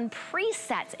 21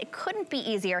 presets. It couldn't be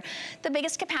easier. The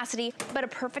biggest capacity, but a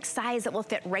perfect size that will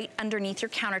fit right underneath your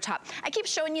countertop. I keep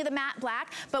showing you the matte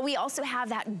black, but we also have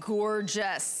that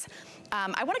gorgeous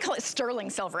I want to call it sterling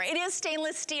silver. It is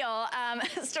stainless steel.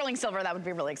 Sterling silver, that would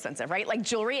be really expensive, right? Like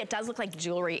jewelry, it does look like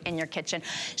jewelry in your kitchen.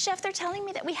 Chef, they're telling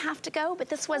me that we have to go, but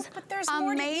this was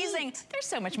amazing. There's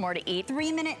so much more to eat.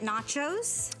 3-minute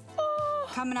nachos.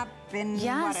 Coming up in,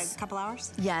 what, a couple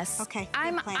hours? Yes. Okay.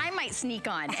 I might sneak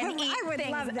on and eat I would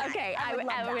things. Love that. Okay,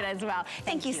 I would as well.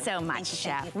 Thank you so much,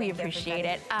 Chef. We appreciate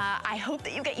it. I hope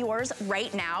that you get yours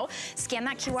right now. Scan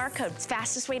that QR code. It's the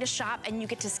fastest way to shop, and you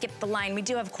get to skip the line. We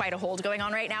do have quite a hold going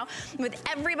on right now with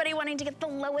everybody wanting to get the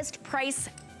lowest price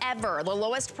ever, the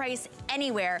lowest price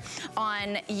anywhere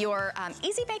on your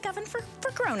Easy Bake Oven for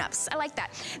grown-ups. I like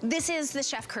that. This is the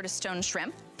Chef Curtis Stone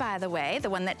shrimp, by the way, the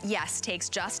one that, yes, takes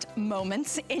just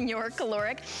moments in your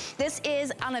Kalorik. This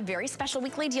is on a very special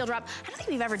weekly deal drop. I don't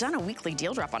think we've ever done a weekly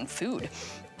deal drop on food.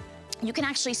 You can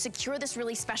actually secure this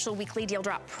really special weekly deal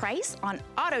drop price on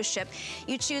auto ship.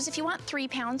 You choose if you want 3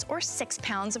 pounds or 6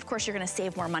 pounds. Of course, you're gonna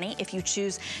save more money if you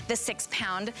choose the 6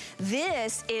 pound.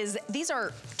 These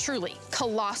are truly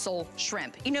colossal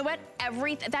shrimp. You know what?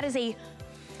 That is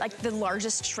like the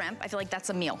largest shrimp. I feel like that's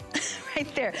a meal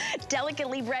right there.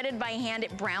 Delicately breaded by hand.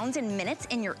 It browns in minutes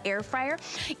in your air fryer.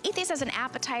 Eat these as an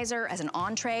appetizer, as an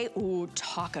entree. Ooh,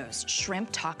 tacos,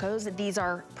 shrimp tacos. These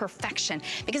are perfection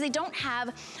because they don't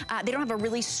have a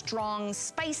really strong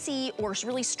spicy or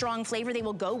really strong flavor. They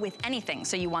will go with anything.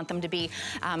 So you want them to be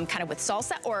kind of with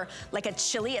salsa or like a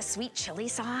sweet chili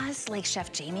sauce like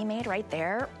Chef Jamie made right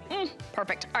there.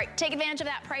 Perfect. All right, take advantage of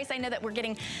that price. I know that we're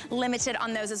getting limited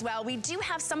on those as well. We do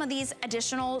have some of these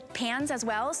additional pans as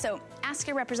well, so ask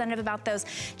your representative about those.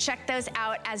 Check those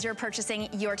out as you're purchasing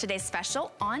your today's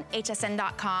special on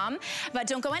hsn.com. But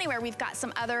don't go anywhere. We've got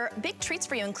some other big treats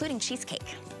for you, including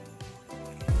cheesecake.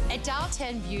 At Dial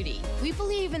 10 Beauty, we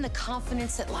believe in the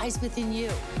confidence that lies within you.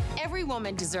 Every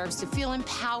woman deserves to feel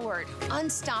empowered,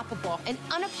 unstoppable, and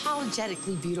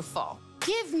unapologetically beautiful.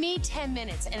 Give me 10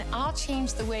 minutes and I'll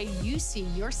change the way you see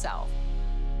yourself.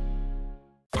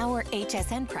 Our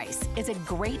HSN price is a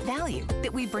great value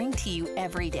that we bring to you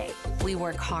every day. We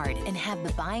work hard and have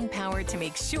the buying power to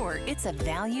make sure it's a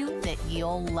value that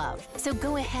you'll love. So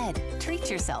go ahead,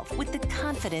 treat yourself with the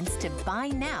confidence to buy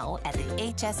now at the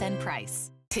HSN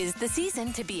price. 'Tis the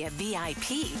season to be a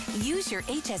VIP. Use your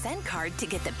HSN card to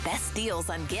get the best deals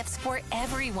on gifts for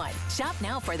everyone. Shop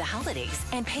now for the holidays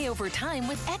and pay over time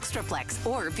with Extraplex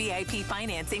or VIP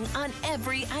financing on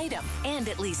every item and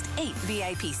at least 8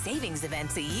 VIP savings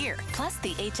events a year. Plus,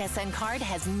 the HSN card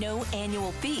has no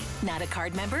annual fee. Not a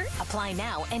card member? Apply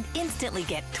now and instantly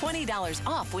get $20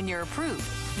 off when you're approved.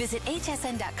 Visit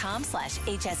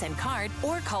hsn.com/HSN card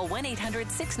or call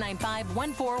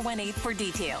 1-800-695-1418 for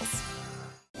details.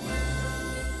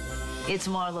 It's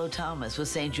Marlo Thomas with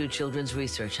St. Jude Children's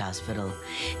Research Hospital.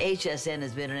 HSN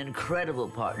has been an incredible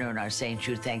partner in our St.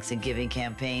 Jude Thanks and Giving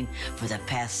campaign for the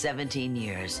past 17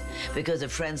 years. Because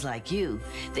of friends like you,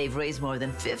 they've raised more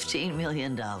than $15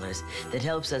 million that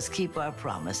helps us keep our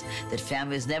promise that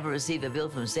families never receive a bill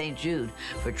from St. Jude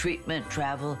for treatment,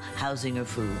 travel, housing, or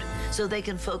food, so they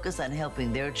can focus on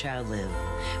helping their child live.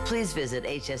 Please visit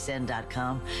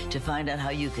hsn.com to find out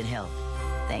how you can help.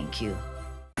 Thank you.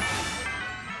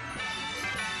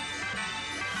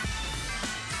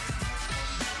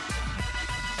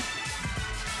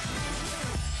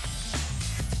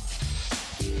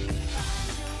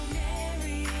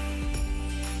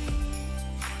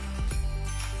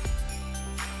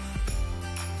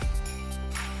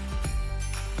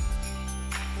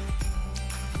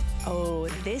 Oh,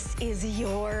 this is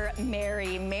your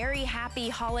Mary. Merry, happy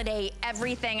holiday,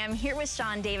 everything. I'm here with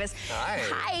Sean Davis. Hi.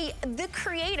 Hi, the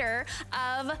creator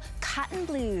of Cotton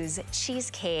Blues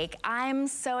Cheesecake. I'm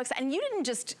so excited. And you didn't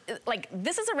just, like,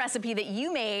 this is a recipe that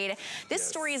you made. This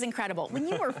story is incredible. When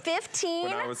you were 15.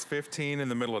 When I was 15 in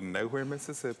the middle of nowhere,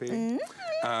 Mississippi,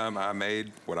 I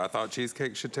made what I thought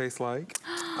cheesecake should taste like.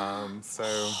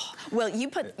 Well, you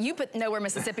put nowhere,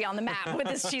 Mississippi on the map with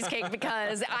this cheesecake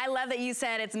because I love that you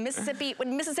said it's Mississippi,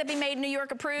 when Mississippi made, New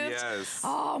York approved. Yes.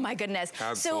 Oh my goodness.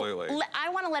 Absolutely. So I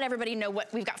want to let everybody know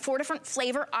what we've got 4 different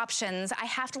flavor options. I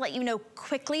have to let you know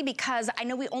quickly because I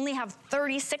know we only have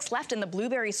 36 left in the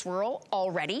blueberry swirl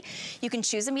already. You can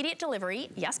choose immediate delivery.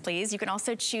 Yes, please. You can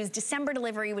also choose December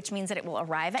delivery, which means that it will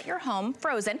arrive at your home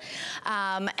frozen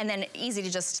and then easy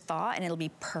to just thaw and it'll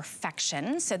be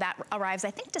perfection. So that arrives,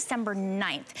 I think, December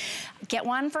 9th. Get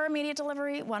one for immediate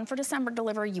delivery, one for December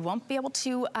delivery. You won't be able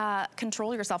to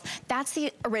control yourself. That's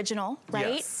the original,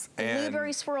 right? Yes.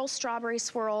 Blueberry swirl, strawberry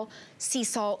swirl, sea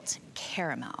salt,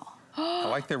 caramel. I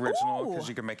like the original because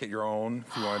you can make it your own.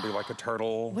 If you want to do like a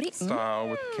turtle style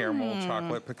with caramel,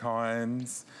 chocolate,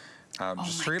 pecans.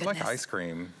 Just treat it like ice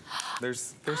cream.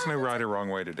 There's no right or wrong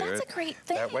way to do it. That's a great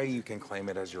thing. That way you can claim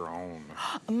it as your own.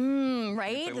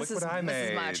 Right? Say, look what I made. This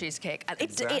is my cheesecake.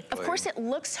 Exactly. Of course, it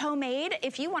looks homemade.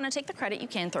 If you want to take the credit, you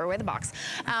can throw away the box.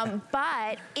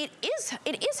 But it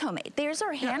is homemade. These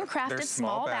are handcrafted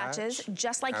small batches,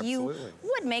 just like you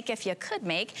would make if you could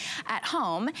make at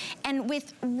home, and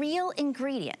with real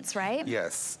ingredients, right?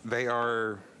 Yes, they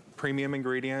are premium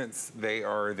ingredients. They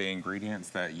are the ingredients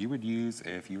that you would use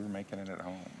if you were making it at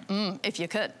home. If you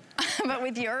could. But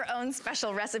with your own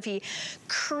special recipe,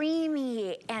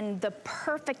 creamy and the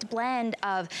perfect blend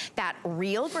of that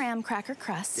real graham cracker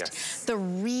crust, the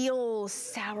real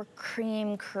sour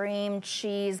cream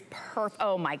cheese,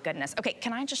 oh my goodness. Okay,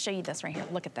 can I just show you this right here?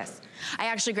 Look at this. I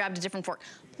actually grabbed a different fork.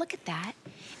 Look at that.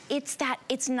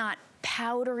 It's not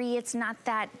powdery, it's not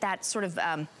that sort of,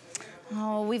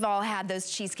 oh, we've all had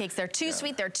those cheesecakes. They're too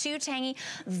sweet, they're too tangy.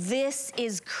 This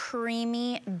is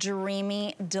creamy,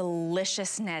 dreamy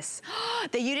deliciousness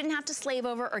that you didn't have to slave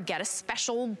over or get a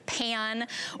special pan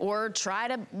or try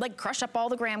to like crush up all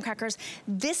the graham crackers.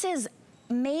 This is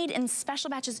made in special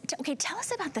batches. Okay, tell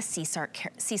us about the sea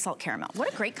salt caramel.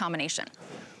 What a great combination.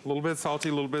 A little bit salty,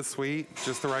 a little bit sweet,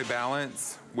 just the right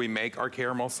balance. We make our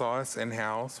caramel sauce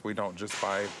in-house. We don't just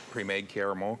buy pre-made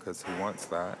caramel, because who wants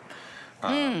that?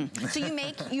 So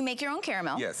you make your own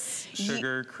caramel. Yes,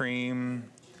 sugar, cream,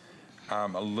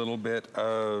 a little bit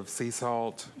of sea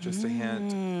salt, just a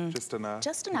hint, just enough.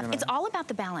 Just enough. You know? It's all about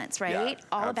the balance, right? Yeah,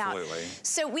 all absolutely. About.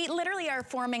 So we literally are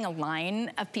forming a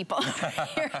line of people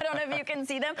here. I don't know if you can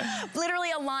see them. Literally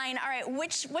a line. All right,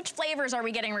 which flavors are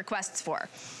we getting requests for?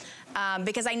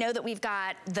 Because I know that we've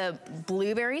got the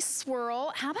blueberry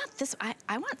swirl. How about this?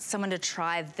 I want someone to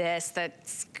try this, the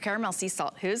caramel sea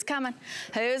salt. Who's coming?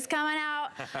 Who's coming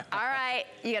out? All right,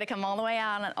 you gotta come all the way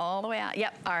out and all the way out.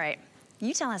 Yep, all right.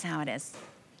 You tell us how it is.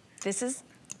 This is,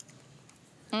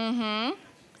 Twins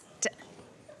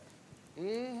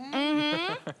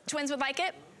would like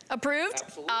it? Approved?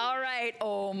 Absolutely. All right,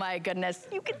 oh my goodness.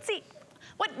 You can see,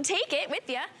 what, take it with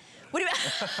you. What do you,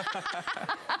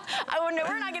 oh no,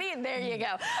 we're not gonna eat, there you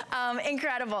go.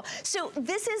 Incredible. So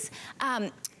this is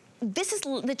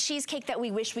the cheesecake that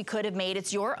we wish we could have made.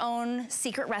 It's your own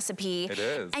secret recipe. It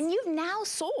is. And you've now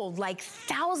sold like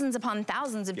thousands upon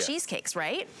thousands of cheesecakes,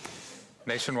 right?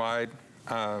 Nationwide,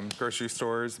 grocery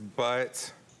stores,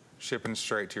 but shipping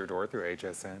straight to your door through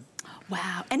HSN.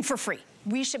 Wow, and for free.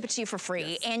 We ship it to you for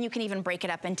free, and you can even break it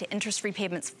up into interest-free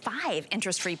payments, 5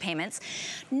 interest-free payments.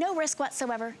 No risk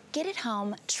whatsoever. Get it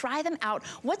home, try them out.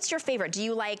 What's your favorite? Do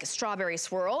you like strawberry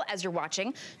swirl, as you're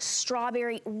watching?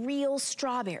 Real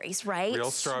strawberries, right? Real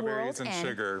strawberries and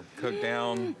sugar, cooked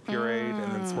down, pureed,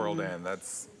 and then swirled in.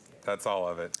 That's all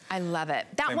of it. I love it.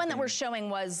 That one that we're showing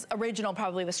was original,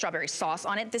 probably with strawberry sauce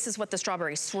on it. This is what the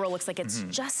strawberry swirl looks like. It's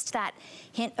just that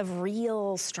hint of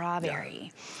real strawberry. Yeah,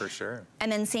 for sure.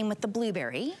 And then same with the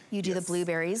blueberry. You do the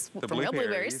blueberries from real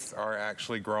blueberries. Are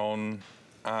actually grown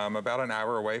about an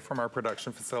hour away from our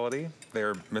production facility.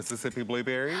 They're Mississippi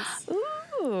blueberries.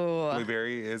 Ooh.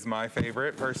 Blueberry is my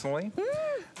favorite, personally.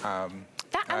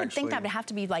 I would think that would have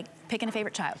to be like picking a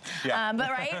favorite child. Yeah. But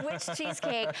right, which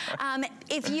cheesecake?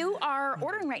 If you are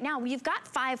ordering right now, you've got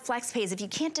 5 flex pays. If you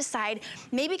can't decide,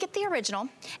 maybe get the original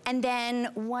and then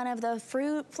one of the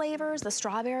fruit flavors, the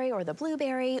strawberry or the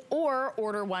blueberry, or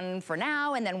order one for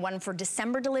now and then one for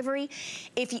December delivery.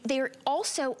 They're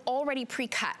also already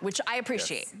pre-cut, which I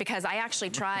appreciate because I actually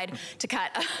tried to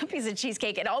cut a piece of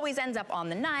cheesecake. It always ends up on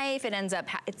the knife. It ends up,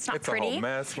 it's not pretty. It's a whole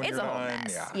mess when you're done.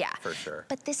 It's a whole mess, yeah, for sure.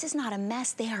 But this is not a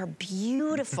mess. They are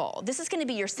beautiful. This is gonna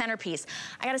be your centerpiece.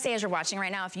 I gotta say, as you're watching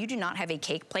right now, if you do not have a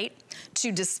cake plate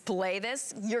to display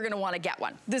this, you're gonna wanna get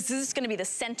one. This is gonna be the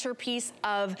centerpiece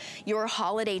of your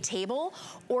holiday table,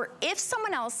 or if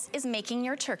someone else is making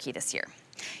your turkey this year.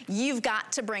 You've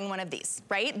got to bring one of these,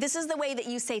 right? This is the way that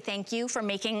you say thank you for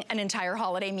making an entire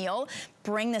holiday meal.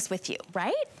 Bring this with you,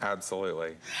 right?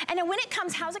 Absolutely. And then when it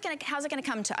comes, how's it gonna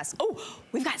come to us? Oh,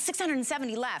 we've got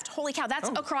 670 left. Holy cow, that's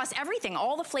across everything,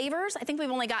 all the flavors. I think we've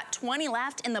only got 20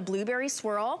 left in the blueberry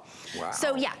swirl. Wow.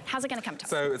 So yeah, how's it gonna come to us?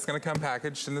 So it's gonna come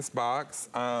packaged in this box.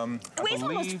 It weighs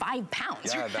almost 5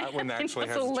 pounds. Yeah, that one actually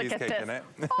has a cheesecake in it.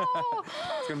 Oh.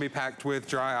 It's gonna be packed with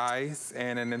dry ice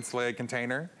in an insulated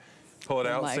container. Pull it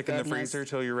out, stick it in the freezer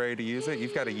till you're ready to use it.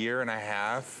 You've got 1.5 years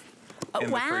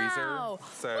in the freezer.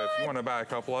 So if you want to buy a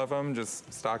couple of them,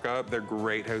 just stock up. They're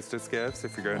great hostess gifts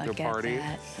if you're going to a party.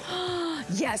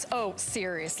 Yes, oh,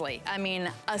 seriously. I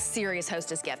mean, a serious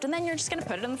hostess gift. And then you're just gonna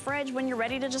put it in the fridge when you're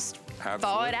ready to just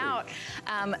thaw it out.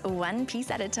 One piece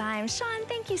at a time. Sean,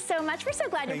 thank you so much. We're so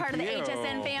glad you're part of the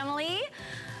HSN family.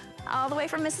 All the way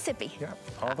from Mississippi. Yep,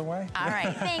 all the way. All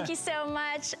right, thank you so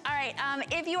much. All right,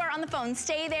 if you are on the phone,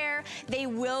 stay there. They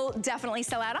will definitely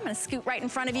sell out. I'm gonna scoot right in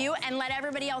front of you and let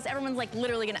everybody else, everyone's like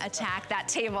literally gonna attack that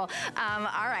table.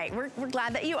 All right, we're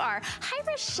glad that you are. Hi,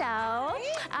 Rochelle.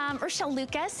 Rochelle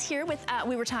Lucas here with,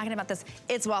 we were talking about this.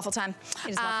 It's waffle time.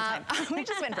 It is waffle time. We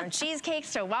just went from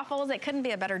cheesecakes to waffles. It couldn't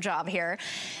be a better job here.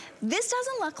 This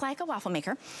doesn't look like a waffle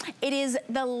maker. It is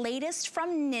the latest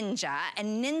from Ninja,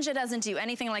 and Ninja doesn't do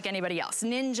anything like anybody else.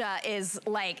 Ninja is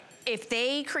like, if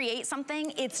they create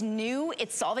something, it's new,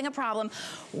 it's solving a problem.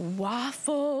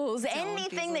 Waffles,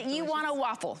 anything that you want to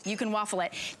waffle, you can waffle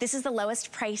it. This is the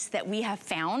lowest price that we have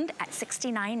found at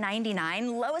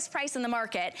 $69.99, lowest price in the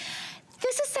market.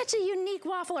 This is such a unique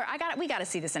waffler. We gotta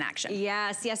see this in action.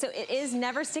 Yes, so it is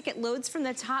Never Stick. It loads from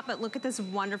the top, but look at this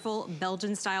wonderful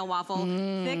Belgian style waffle.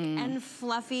 Thick and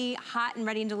fluffy, hot and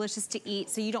ready and delicious to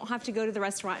eat. So you don't have to go to the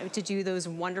restaurant to do those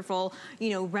wonderful,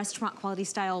 restaurant quality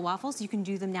style waffles. You can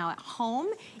do them now at home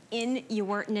in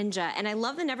your Ninja. And I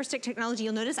love the Never Stick technology.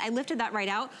 You'll notice I lifted that right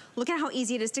out. Look at how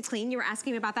easy it is to clean. You were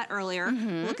asking me about that earlier.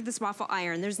 Look at this waffle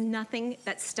iron. There's nothing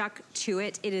that's stuck to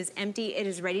it. It is empty. It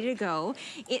is ready to go.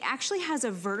 It actually has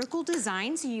a vertical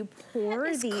design, so you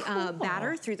pour the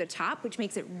batter through the top, which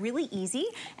makes it really easy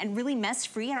and really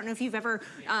mess-free. I don't know if you've ever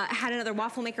had another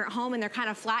waffle maker at home and they're kind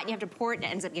of flat and you have to pour it and it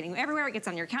ends up getting everywhere. It gets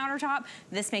on your countertop.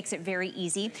 This makes it very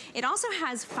easy. It also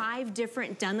has 5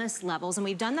 different doneness levels, and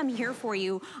we've done them here for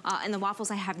you in the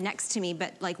waffles I have next to me,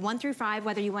 but like 1 through 5,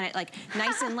 whether you want it like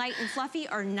nice and light and fluffy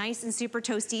or nice and super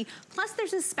toasty. Plus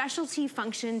there's a specialty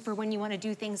function for when you want to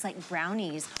do things like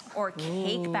brownies or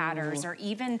cake batters, or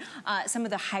even some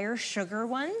of the higher sugar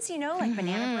ones, like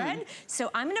banana bread. So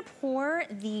I'm gonna pour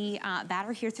the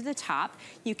batter here through the top.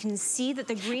 You can see that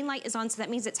the green light is on, so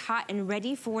that means it's hot and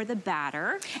ready for the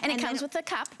batter. And it comes with the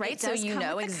cup, right? So you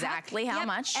know exactly how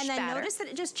much And then batter. Notice that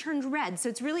it just turned red, so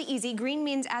it's really easy. Green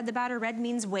means add the batter, red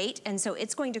means wait, and so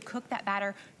it's going to cook that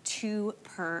batter to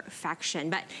perfection.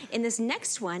 But in this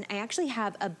next one, I actually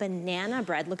have a banana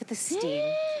bread. Look at the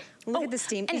steam. Look at the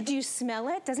steam. And do you smell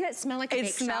it? Doesn't it smell like a bake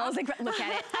shop? It smells like, look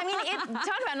at it. I mean,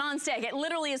 talk about non-stick. It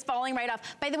literally is falling right off.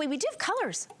 By the way, we do have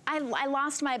colors. I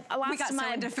lost my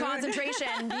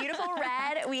concentration. Beautiful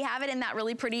red. We have it in that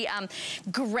really pretty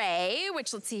gray,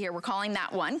 which let's see here. We're calling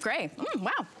that one gray.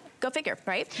 Wow. Go figure,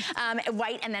 right?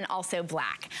 White and then also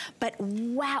black. But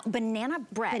wow, banana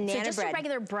bread. So just a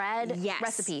regular bread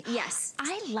recipe. Yes.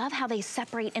 I love how they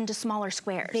separate into smaller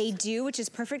squares. They do, which is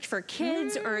perfect for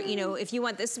kids, or if you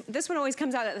want this one always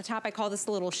comes out at the top. I call this the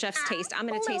little chef's taste. I'm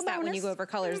gonna taste that when you go over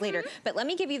colors later. But let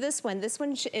me give you this one. This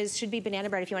one should be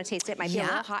banana bread if you want to taste it. It might be a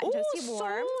little hot and toasty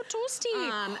warm. So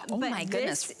toasty. Oh my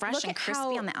goodness, fresh and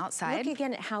crispy on the outside. Look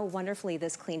again at how wonderfully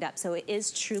this cleaned up. So it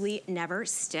is truly Never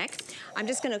Stick. I'm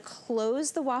just gonna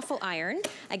close the waffle iron.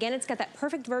 Again, it's got that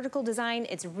perfect vertical design.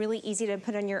 It's really easy to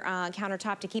put on your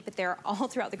countertop to keep it there all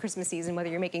throughout the Christmas season, whether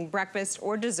you're making breakfast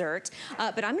or dessert.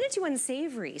 But I'm gonna do one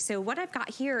savory. So what I've got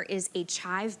here is a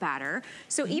chive batter.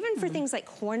 So even for things like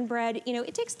cornbread,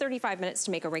 it takes 35 minutes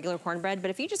to make a regular cornbread,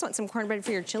 but if you just want some cornbread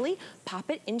for your chili, pop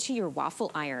it into your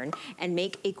waffle iron and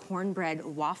make a cornbread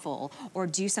waffle, or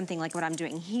do something like what I'm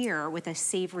doing here with a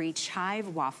savory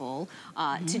chive waffle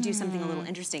to do something a little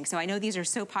interesting. So I know these are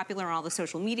so popular on all the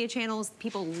social media channels.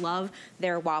 People love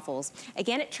their waffles.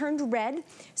 Again, it turned red,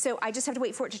 so I just have to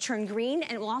wait for it to turn green,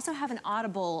 and it will also have an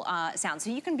audible sound.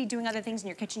 So you can be doing other things in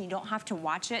your kitchen. You don't have to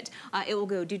watch it. It will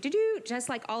go do-do-do, just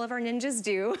like all of our Ninjas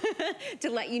do,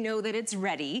 to let you know that it's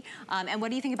ready. And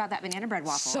what do you think about that banana bread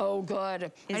waffle? So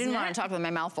good. I didn't want to talk with my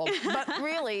mouth full, but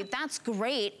really, that's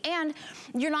great. And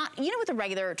you're not, with a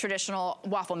regular traditional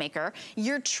waffle maker,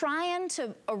 you're trying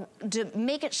to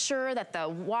make it sure that the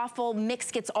waffle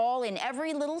mix gets all in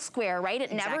every little square, right?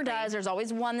 It never does. There's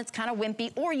always one that's kind of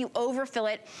wimpy, or you overfill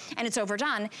it and it's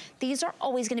overdone. These are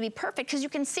always going to be perfect because you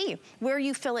can see where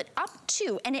you fill it up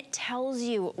to, and it tells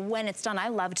you when it's done. I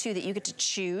love too that you get to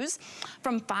choose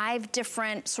from 5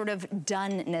 different sort of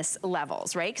doneness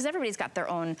levels, right? Because everybody's got their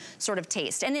own sort of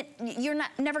taste, and you're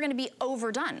never going to be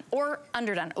overdone or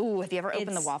underdone. Ooh, have you ever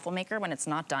opened the waffle maker when it's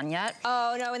not done yet?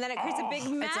 Oh no, and then it creates a big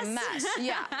mess. It's a mess.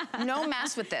 Yeah, no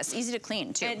mess with this. Easy to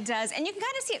clean too. It does, and you can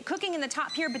kind of see it cooking in the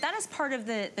top here, but that is part of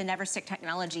the Never Stick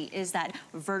technology, is that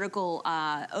vertical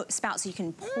spout, so you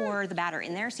can pour the batter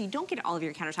in there, so you don't get it all over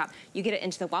your countertop. You get it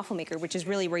into the waffle maker, which is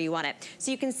really where you want it.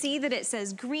 So you can see that it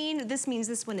says green. This means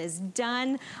this one is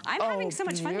done. I'm having so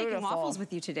much fun making waffles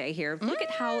with you today here. Look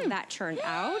at how that turned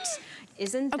out.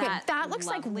 Isn't that that looks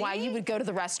lovely? like why you would go to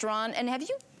the restaurant. And have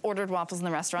you ordered waffles in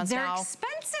the restaurants now? They're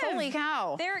expensive. Holy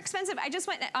cow. They're expensive. I just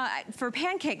went for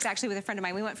pancakes, actually, with a friend of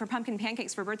mine. We went for pumpkin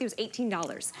pancakes for birthday. It was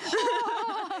 $18.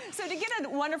 So to get a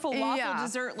wonderful waffle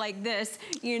dessert like this,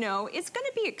 you know, it's gonna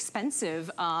be expensive,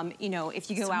 you know, if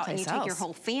you go out and you take your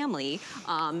whole family,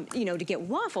 you know, to get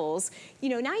waffles. You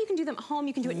know, now you can do them at home,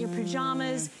 you can do it in your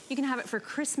pajamas, you can have it for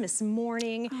Christmas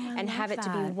morning and have it to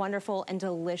be wonderful and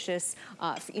delicious,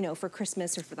 you know, for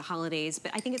Christmas or for the holidays.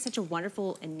 But I think it's such a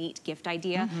wonderful and neat gift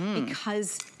idea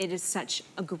because it is such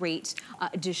a great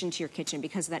addition to your kitchen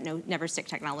because of that never stick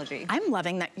technology. I'm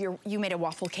loving that you made a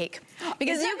waffle cake.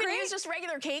 Because you can use just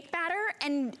regular cake batter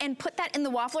and put that in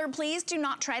the waffler. Please do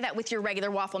not try that with your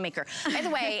regular waffle maker. By the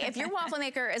way, if your waffle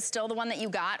maker is still the one that you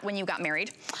got when you got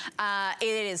married,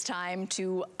 it is time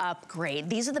to upgrade.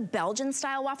 These are the Belgian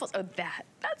style waffles. Oh,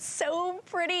 that's so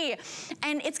pretty.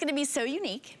 And it's gonna be so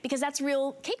unique because that's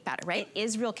real cake batter, right? It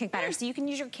is real cake batter. So you can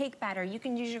use your cake batter, you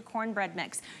can use your cornbread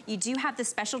mix. You do have the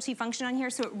specialty function on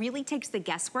here, so it really takes the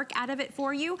guesswork out of it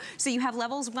for you. So you have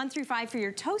levels 1 through 5 for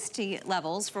your toasty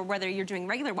levels for whether you're doing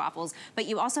regular waffles, but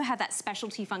you also have that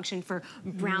specialty function for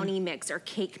brownie mix or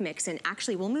cake mix. And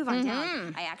actually, we'll move on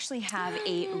down. I actually have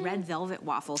a red velvet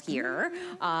waffle here,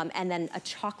 and then a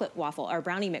chocolate waffle, or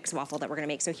brownie mix waffle that we're gonna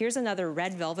make. So here's another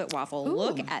red velvet waffle.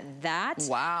 Look at that.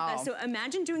 Wow. So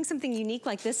imagine doing something unique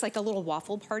like this, like a little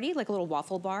waffle party, like a little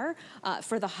waffle bar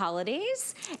for the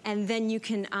holidays. And then you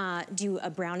can do a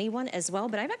brownie one as well.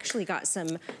 But I've actually got some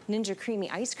Ninja Creamy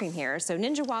ice cream here. So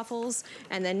Ninja waffles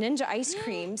and then Ninja ice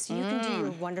cream. So you can do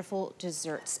your wonderful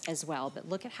desserts as well. But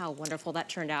look at how wonderful that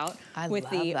turned out with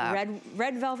the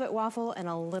red velvet waffle and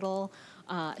a little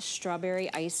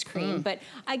strawberry ice cream. But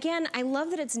again, I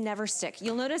love that it's never stick.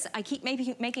 You'll notice I keep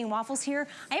making waffles here.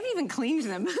 I haven't even cleaned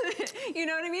them. You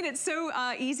know what I mean? It's so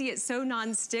easy, it's so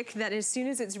non-stick that as soon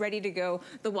as it's ready to go,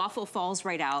 the waffle falls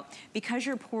right out. Because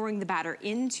you're pouring the batter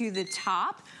into the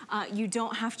top, you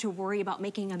don't have to worry about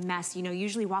making a mess. You know,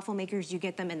 usually waffle makers, you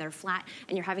get them and they're flat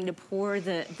and you're having to pour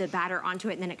the batter onto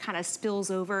it and then it kind of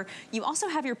spills over. You also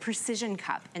have your precision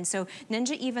cup. And so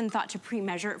Ninja even thought to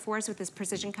pre-measure it for us with this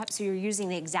precision cup, so you're using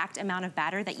the exact amount of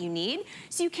batter that you need.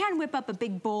 So you can whip up a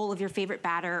big bowl of your favorite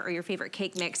batter or your favorite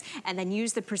cake mix and then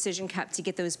use the precision cup to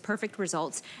get those perfect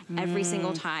results every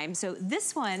single time. So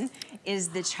this one is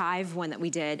the chive one that we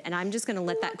did, and I'm just gonna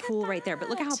let that cool right there. But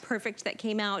look at how perfect that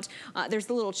came out. There's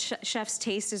the little chef's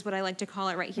taste is what I like to call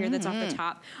it right here that's off the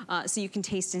top. So you can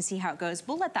taste and see how it goes.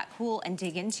 We'll let that cool and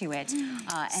dig into it.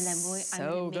 And then I'm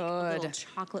gonna make a little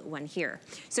chocolate one here.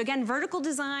 So again, vertical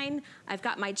design. I've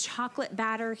got my chocolate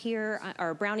batter here,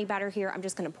 or brownie batter here. I'm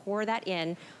just gonna pour that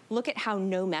in. Look at how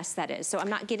no mess that is. So I'm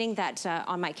not getting that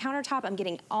on my countertop. I'm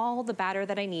getting all the batter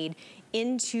that I need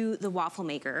into the waffle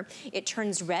maker. It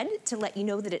turns red to let you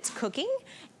know that it's cooking.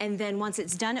 And then once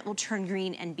it's done, it will turn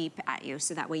green and beep at you.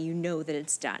 So that way you know that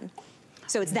it's done.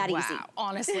 So it's that easy.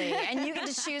 Honestly. And you get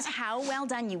to choose how well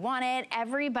done you want it.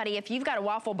 Everybody, if you've got a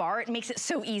waffle bar, it makes it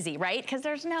so easy, right? Because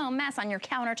there's no mess on your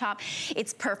countertop.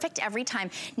 It's perfect every time.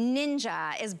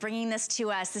 Ninja is bringing this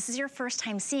to us. This is your first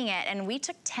time seeing it, and we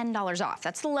took $10 off.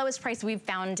 That's the lowest price we've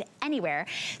found anywhere.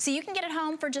 So you can get it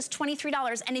home for just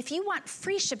 $23. And if you want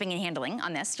free shipping and handling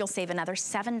on this, you'll save another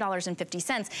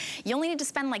 $7.50. You only need to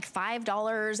spend like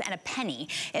 $5 and a penny,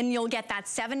 and you'll get that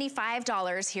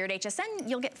 $75 here at HSN.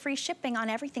 You'll get free shipping on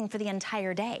everything for the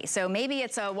entire day. So maybe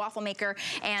it's a waffle maker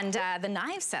and the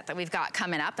knife set that we've got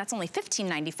coming up. That's only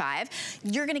 $15.95.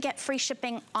 You're gonna get free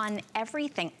shipping on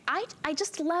everything. I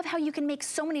just love how you can make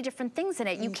so many different things in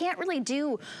it. You can't really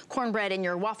do cornbread in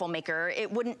your waffle maker.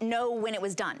 It wouldn't know when it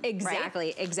was done. Exactly,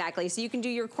 right? Exactly. So you can do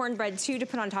your cornbread too to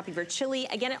put on top of your chili.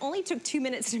 Again, it only took 2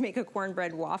 minutes to make a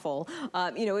cornbread waffle.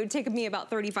 You know, it would take me about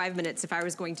 35 minutes if I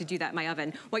was going to do that in my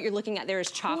oven. What you're looking at there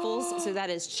is chaffles. So that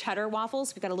is cheddar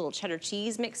waffles. We've got a little cheddar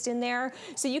cheese mixed in there.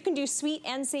 So you can do sweet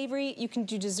and savory. You can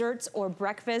do desserts or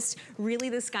breakfast. Really,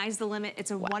 the sky's the limit.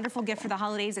 It's a wonderful gift for the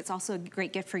holidays. It's also a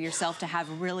great gift for yourself to have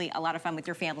really a lot of fun with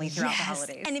your family throughout the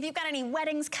holidays. And if you've got any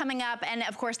weddings coming up, and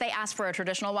of course they ask for a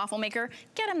traditional waffle maker,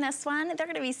 get them this one. They're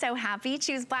gonna be so happy.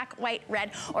 Choose black, white,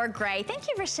 red, or gray. Thank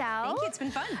you, Rochelle. Thank you, it's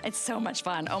been fun. It's so much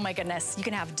fun. Oh my goodness. You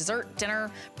can have dessert, dinner,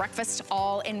 breakfast,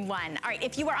 all in one. All right,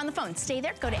 if you are on the phone, stay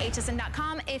there, go to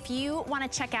hsn.com. If you wanna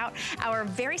check out our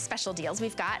very special deals,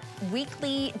 we've got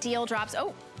weekly deal drops.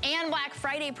 Oh, and Black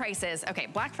Friday prices. Okay,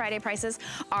 Black Friday prices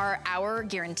are our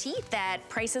guarantee that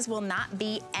prices will not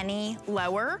be any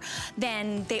lower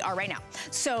than they are right now.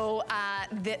 So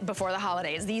before the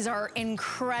holidays, these are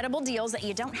incredible deals that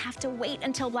you don't have to wait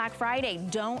until Black Friday.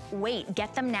 Don't wait,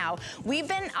 get them now. We've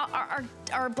been,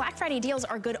 our Black Friday deals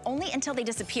are good only until they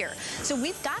disappear. So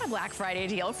we've got a Black Friday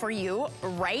deal for you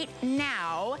right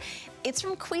now. It's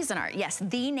from Cuisinart. Yes,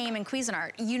 the name in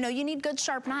Cuisinart. You know you need good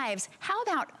sharp knives. How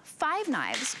about 5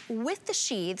 knives with the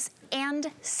sheaths and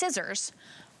scissors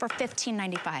for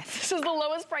 $15.95. This is the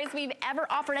lowest price we've ever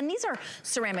offered, and these are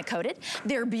ceramic coated.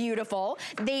 They're beautiful.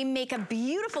 They make a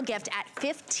beautiful gift at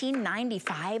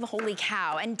 $15.95. Holy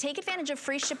cow. And take advantage of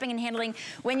free shipping and handling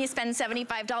when you spend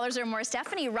 $75 or more.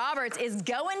 Stephanie Roberts is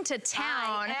going to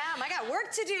town. I am. I got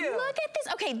work to do. Look at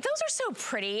this. Okay, those are so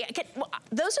pretty.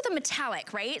 Those are the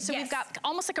metallic, right? So yes. we've got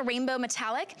almost like a rainbow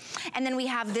metallic. And then we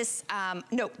have this,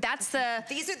 no, that's the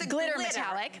These are the glitter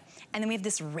metallic. And then we have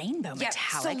this rainbow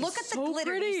metallic. So look at the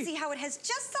glitter. Pretty. You see how it has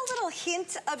just a little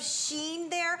hint of sheen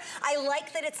there? I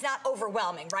like that it's not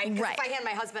overwhelming, right? Because if I hand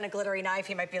my husband a glittery knife,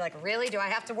 he might be like, really? Do I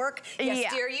have to work?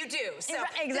 Yes, dear, you do. So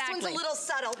exactly. This one's a little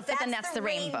subtle. But then that's the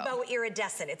rainbow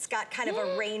iridescent. It's got kind of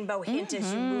a rainbow hint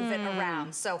as you move it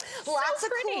around. So lots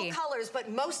of cool colors, but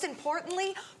most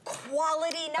importantly,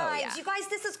 quality knives. You guys,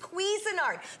 this is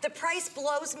Cuisinart. The price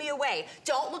blows me away.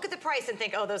 Don't look at the price and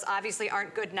think, oh, those obviously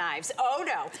aren't good knives. Oh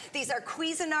no, these are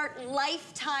Cuisinart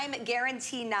lifetime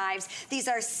guarantee knives. These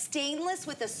are stainless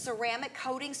with a ceramic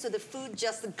coating so the food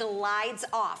just glides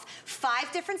off.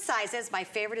 5 different sizes. My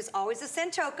favorite is always a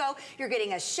Santoku. You're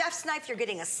getting a chef's knife, you're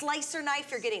getting a slicer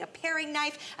knife, you're getting a paring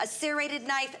knife, a serrated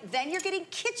knife, then you're getting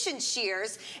kitchen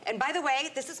shears. And by the way,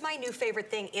 this is my new favorite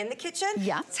thing in the kitchen.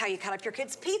 It's how you cut up your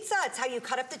kids' pizza. It's how you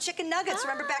cut up the chicken nuggets.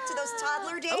 Remember back to those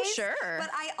toddler days? Oh, sure. But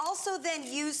I also then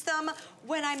use them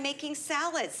when I'm making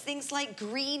salads. Things like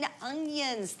green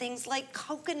onions, things like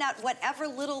coconut, whatever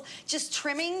little just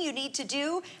trimming you need to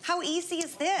do. How easy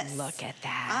is this? Look at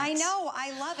that. I know,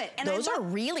 I love it. And those are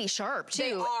really sharp too.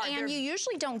 They are. And you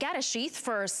usually don't get a sheath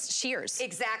for shears.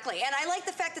 Exactly. And I like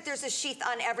the fact that there's a sheath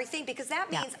on everything because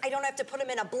that means I don't have to put them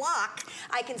in a block.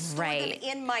 I can store them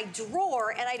in my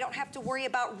drawer and I don't have to worry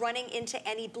about running into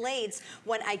any blades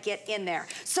when I get in there.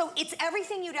 So it's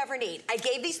everything you'd ever need. I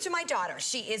gave these to my daughter.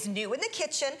 She is new in the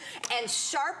kitchen and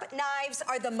sharp knives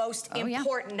are the most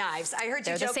important knives. I heard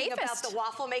you joking about the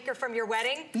waffle maker from your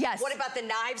wedding. Yes. What about the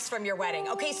knives from your wedding?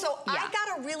 Okay, so I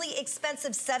got a really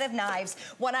expensive set of knives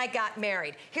when I got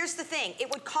married. Here's the thing, it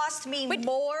would cost me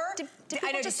more.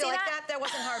 I know, you feel like that? That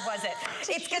wasn't hard, was it?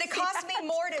 It's gonna cost me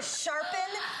more to sharpen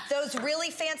those really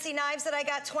fancy knives that I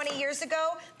got 20 years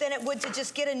ago than it would to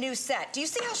just get a new set. Do you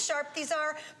see how sharp these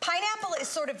are? Pineapple is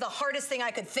sort of the hardest thing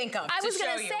I could think of. I was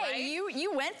gonna say,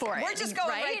 you went for it. We're just going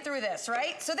right through this,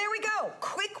 right? So there we go.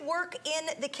 Quick work in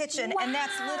the kitchen, and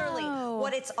that's literally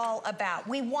what it's all about.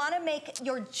 We wanna make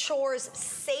your chores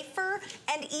safer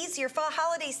and easier for the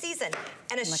holiday season,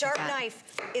 and a sharp knife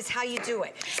is how you do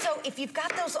it. So if you've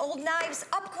got those old knives,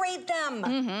 upgrade them.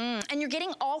 And you're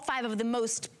getting all 5 of the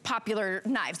most popular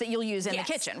knives that you'll use in the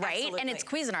kitchen, right? Absolutely. And it's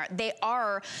Cuisinart. They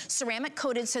are ceramic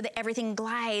coated so that everything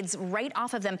glides right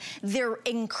off of them. They're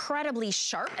incredibly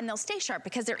sharp, and they'll stay sharp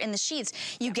because they're in the sheaths.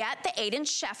 You get the 8-inch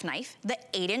chef knife, the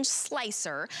 8-inch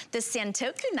slicer, the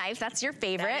Santoku knife, that's your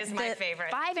favorite. That is my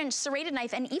favorite. 5-inch serrated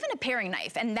knife, and even a paring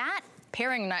knife. And that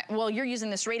paring knife, well, you're using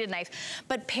the serrated knife,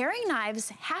 but paring knives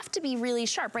have to be really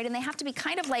sharp, right? And they have to be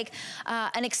kind of like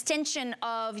an extension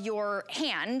of your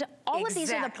hand. All of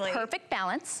these are the perfect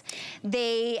balance.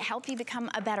 They help you become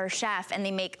a better chef, and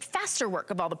they make faster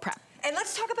work of all the prep. And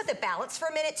let's talk about the balance for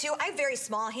a minute too. I have very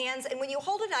small hands, and when you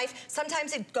hold a knife,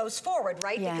 sometimes it goes forward,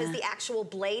 right? Because the actual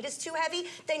blade is too heavy.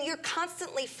 Then you're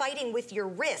constantly fighting with your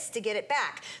wrist to get it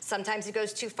back. Sometimes it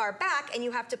goes too far back, and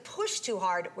you have to push too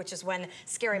hard, which is when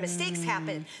scary mistakes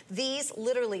happen. These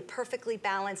literally perfectly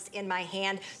balanced in my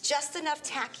hand. Just enough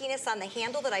tackiness on the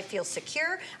handle that I feel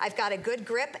secure. I've got a good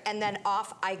grip, and then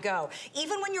off I go.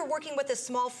 Even when you're working with a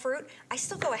small fruit, I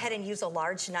still go ahead and use a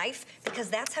large knife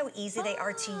because that's how easy they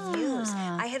are to use.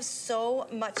 I have so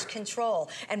much control.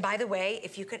 And by the way,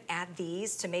 if you could add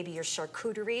these to maybe your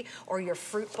charcuterie or your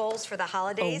fruit bowls for the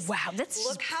holidays. Oh, wow, that's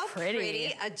look how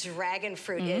pretty a dragon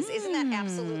fruit is. Isn't that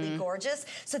absolutely gorgeous?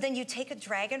 So then you take a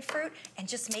dragon fruit and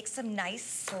just make some nice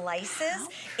slices.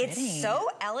 It's so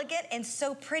elegant and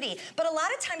so pretty. But a lot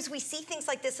of times we see things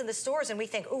like this in the stores and we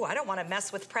think, oh, I don't want to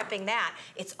mess with prepping that.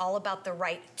 It's all about the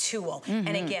right tool.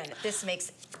 And again, this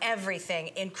makes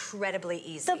everything incredibly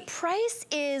easy. The price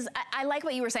is, I like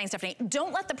what you were saying, Stephanie.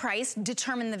 Don't let the price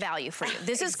determine the value for you.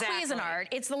 This is Cuisinart.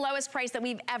 It's the lowest price that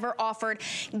we've ever offered.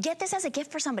 Get this as a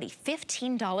gift for somebody,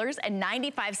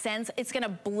 $15.95. It's gonna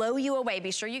blow you away.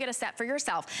 Be sure you get a set for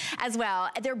yourself as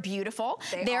well. They're beautiful.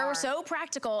 They're so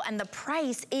practical, and the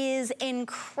price is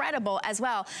incredible as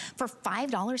well. For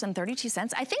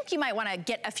 $5.32, I think you might wanna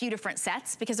get a few different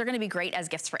sets because they're gonna be great as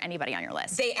gifts for anybody on your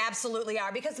list. They absolutely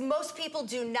are, because most people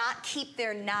do not keep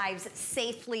their knives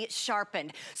safely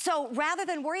sharpened. So rather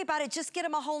than worry about it, just get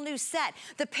them a whole new set.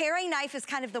 The paring knife is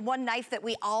kind of the one knife that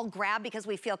we all grab because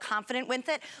we feel confident with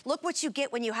it. Look what you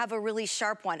get when you have a really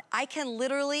sharp one. I can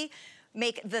literally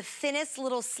make the thinnest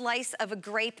little slice of a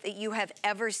grape that you have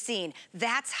ever seen.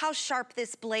 That's how sharp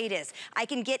this blade is. I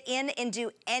can get in and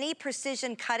do any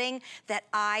precision cutting that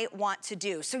I want to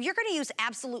do. So you're gonna use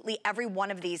absolutely every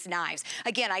one of these knives.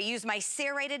 Again, I use my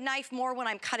serrated knife more when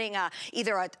I'm cutting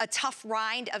either a tough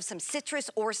rind of some citrus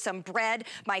or some bread.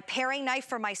 My paring knife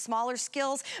for my smaller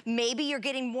skills. Maybe you're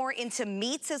getting more into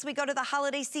meats as we go to the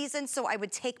holiday season, so I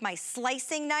would take my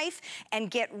slicing knife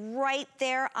and get right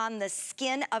there on the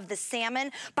skin of the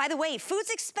salmon. By the way, food's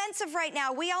expensive right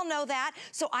now. We all know that.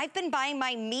 So I've been buying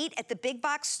my meat at the big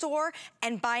box store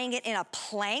and buying it in a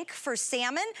plank for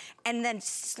salmon and then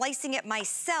slicing it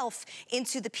myself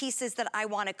into the pieces that I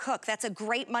want to cook. That's a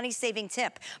great money-saving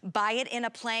tip. Buy it in a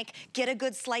plank, get a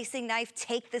good slicing knife,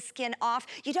 take the skin off.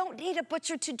 You don't need a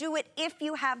butcher to do it if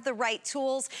you have the right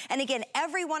tools. And again,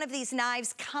 every one of these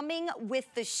knives coming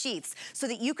with the sheaths so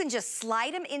that you can just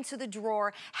slide them into the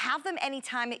drawer, have them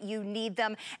anytime you need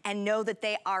them, and know that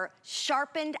they are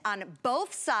sharpened on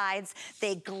both sides.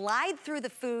 They glide through the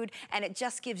food, and it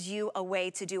just gives you a way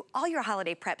to do all your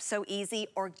holiday prep so easy,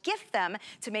 or gift them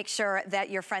to make sure that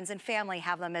your friends and family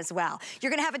have them as well. You're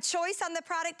gonna have a choice on the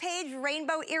product page: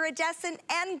 rainbow, iridescent,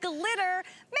 and glitter.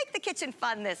 Make the kitchen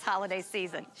fun this holiday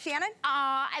season. Shannon?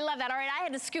 I love that. All right, I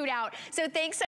had to scoot out. So thanks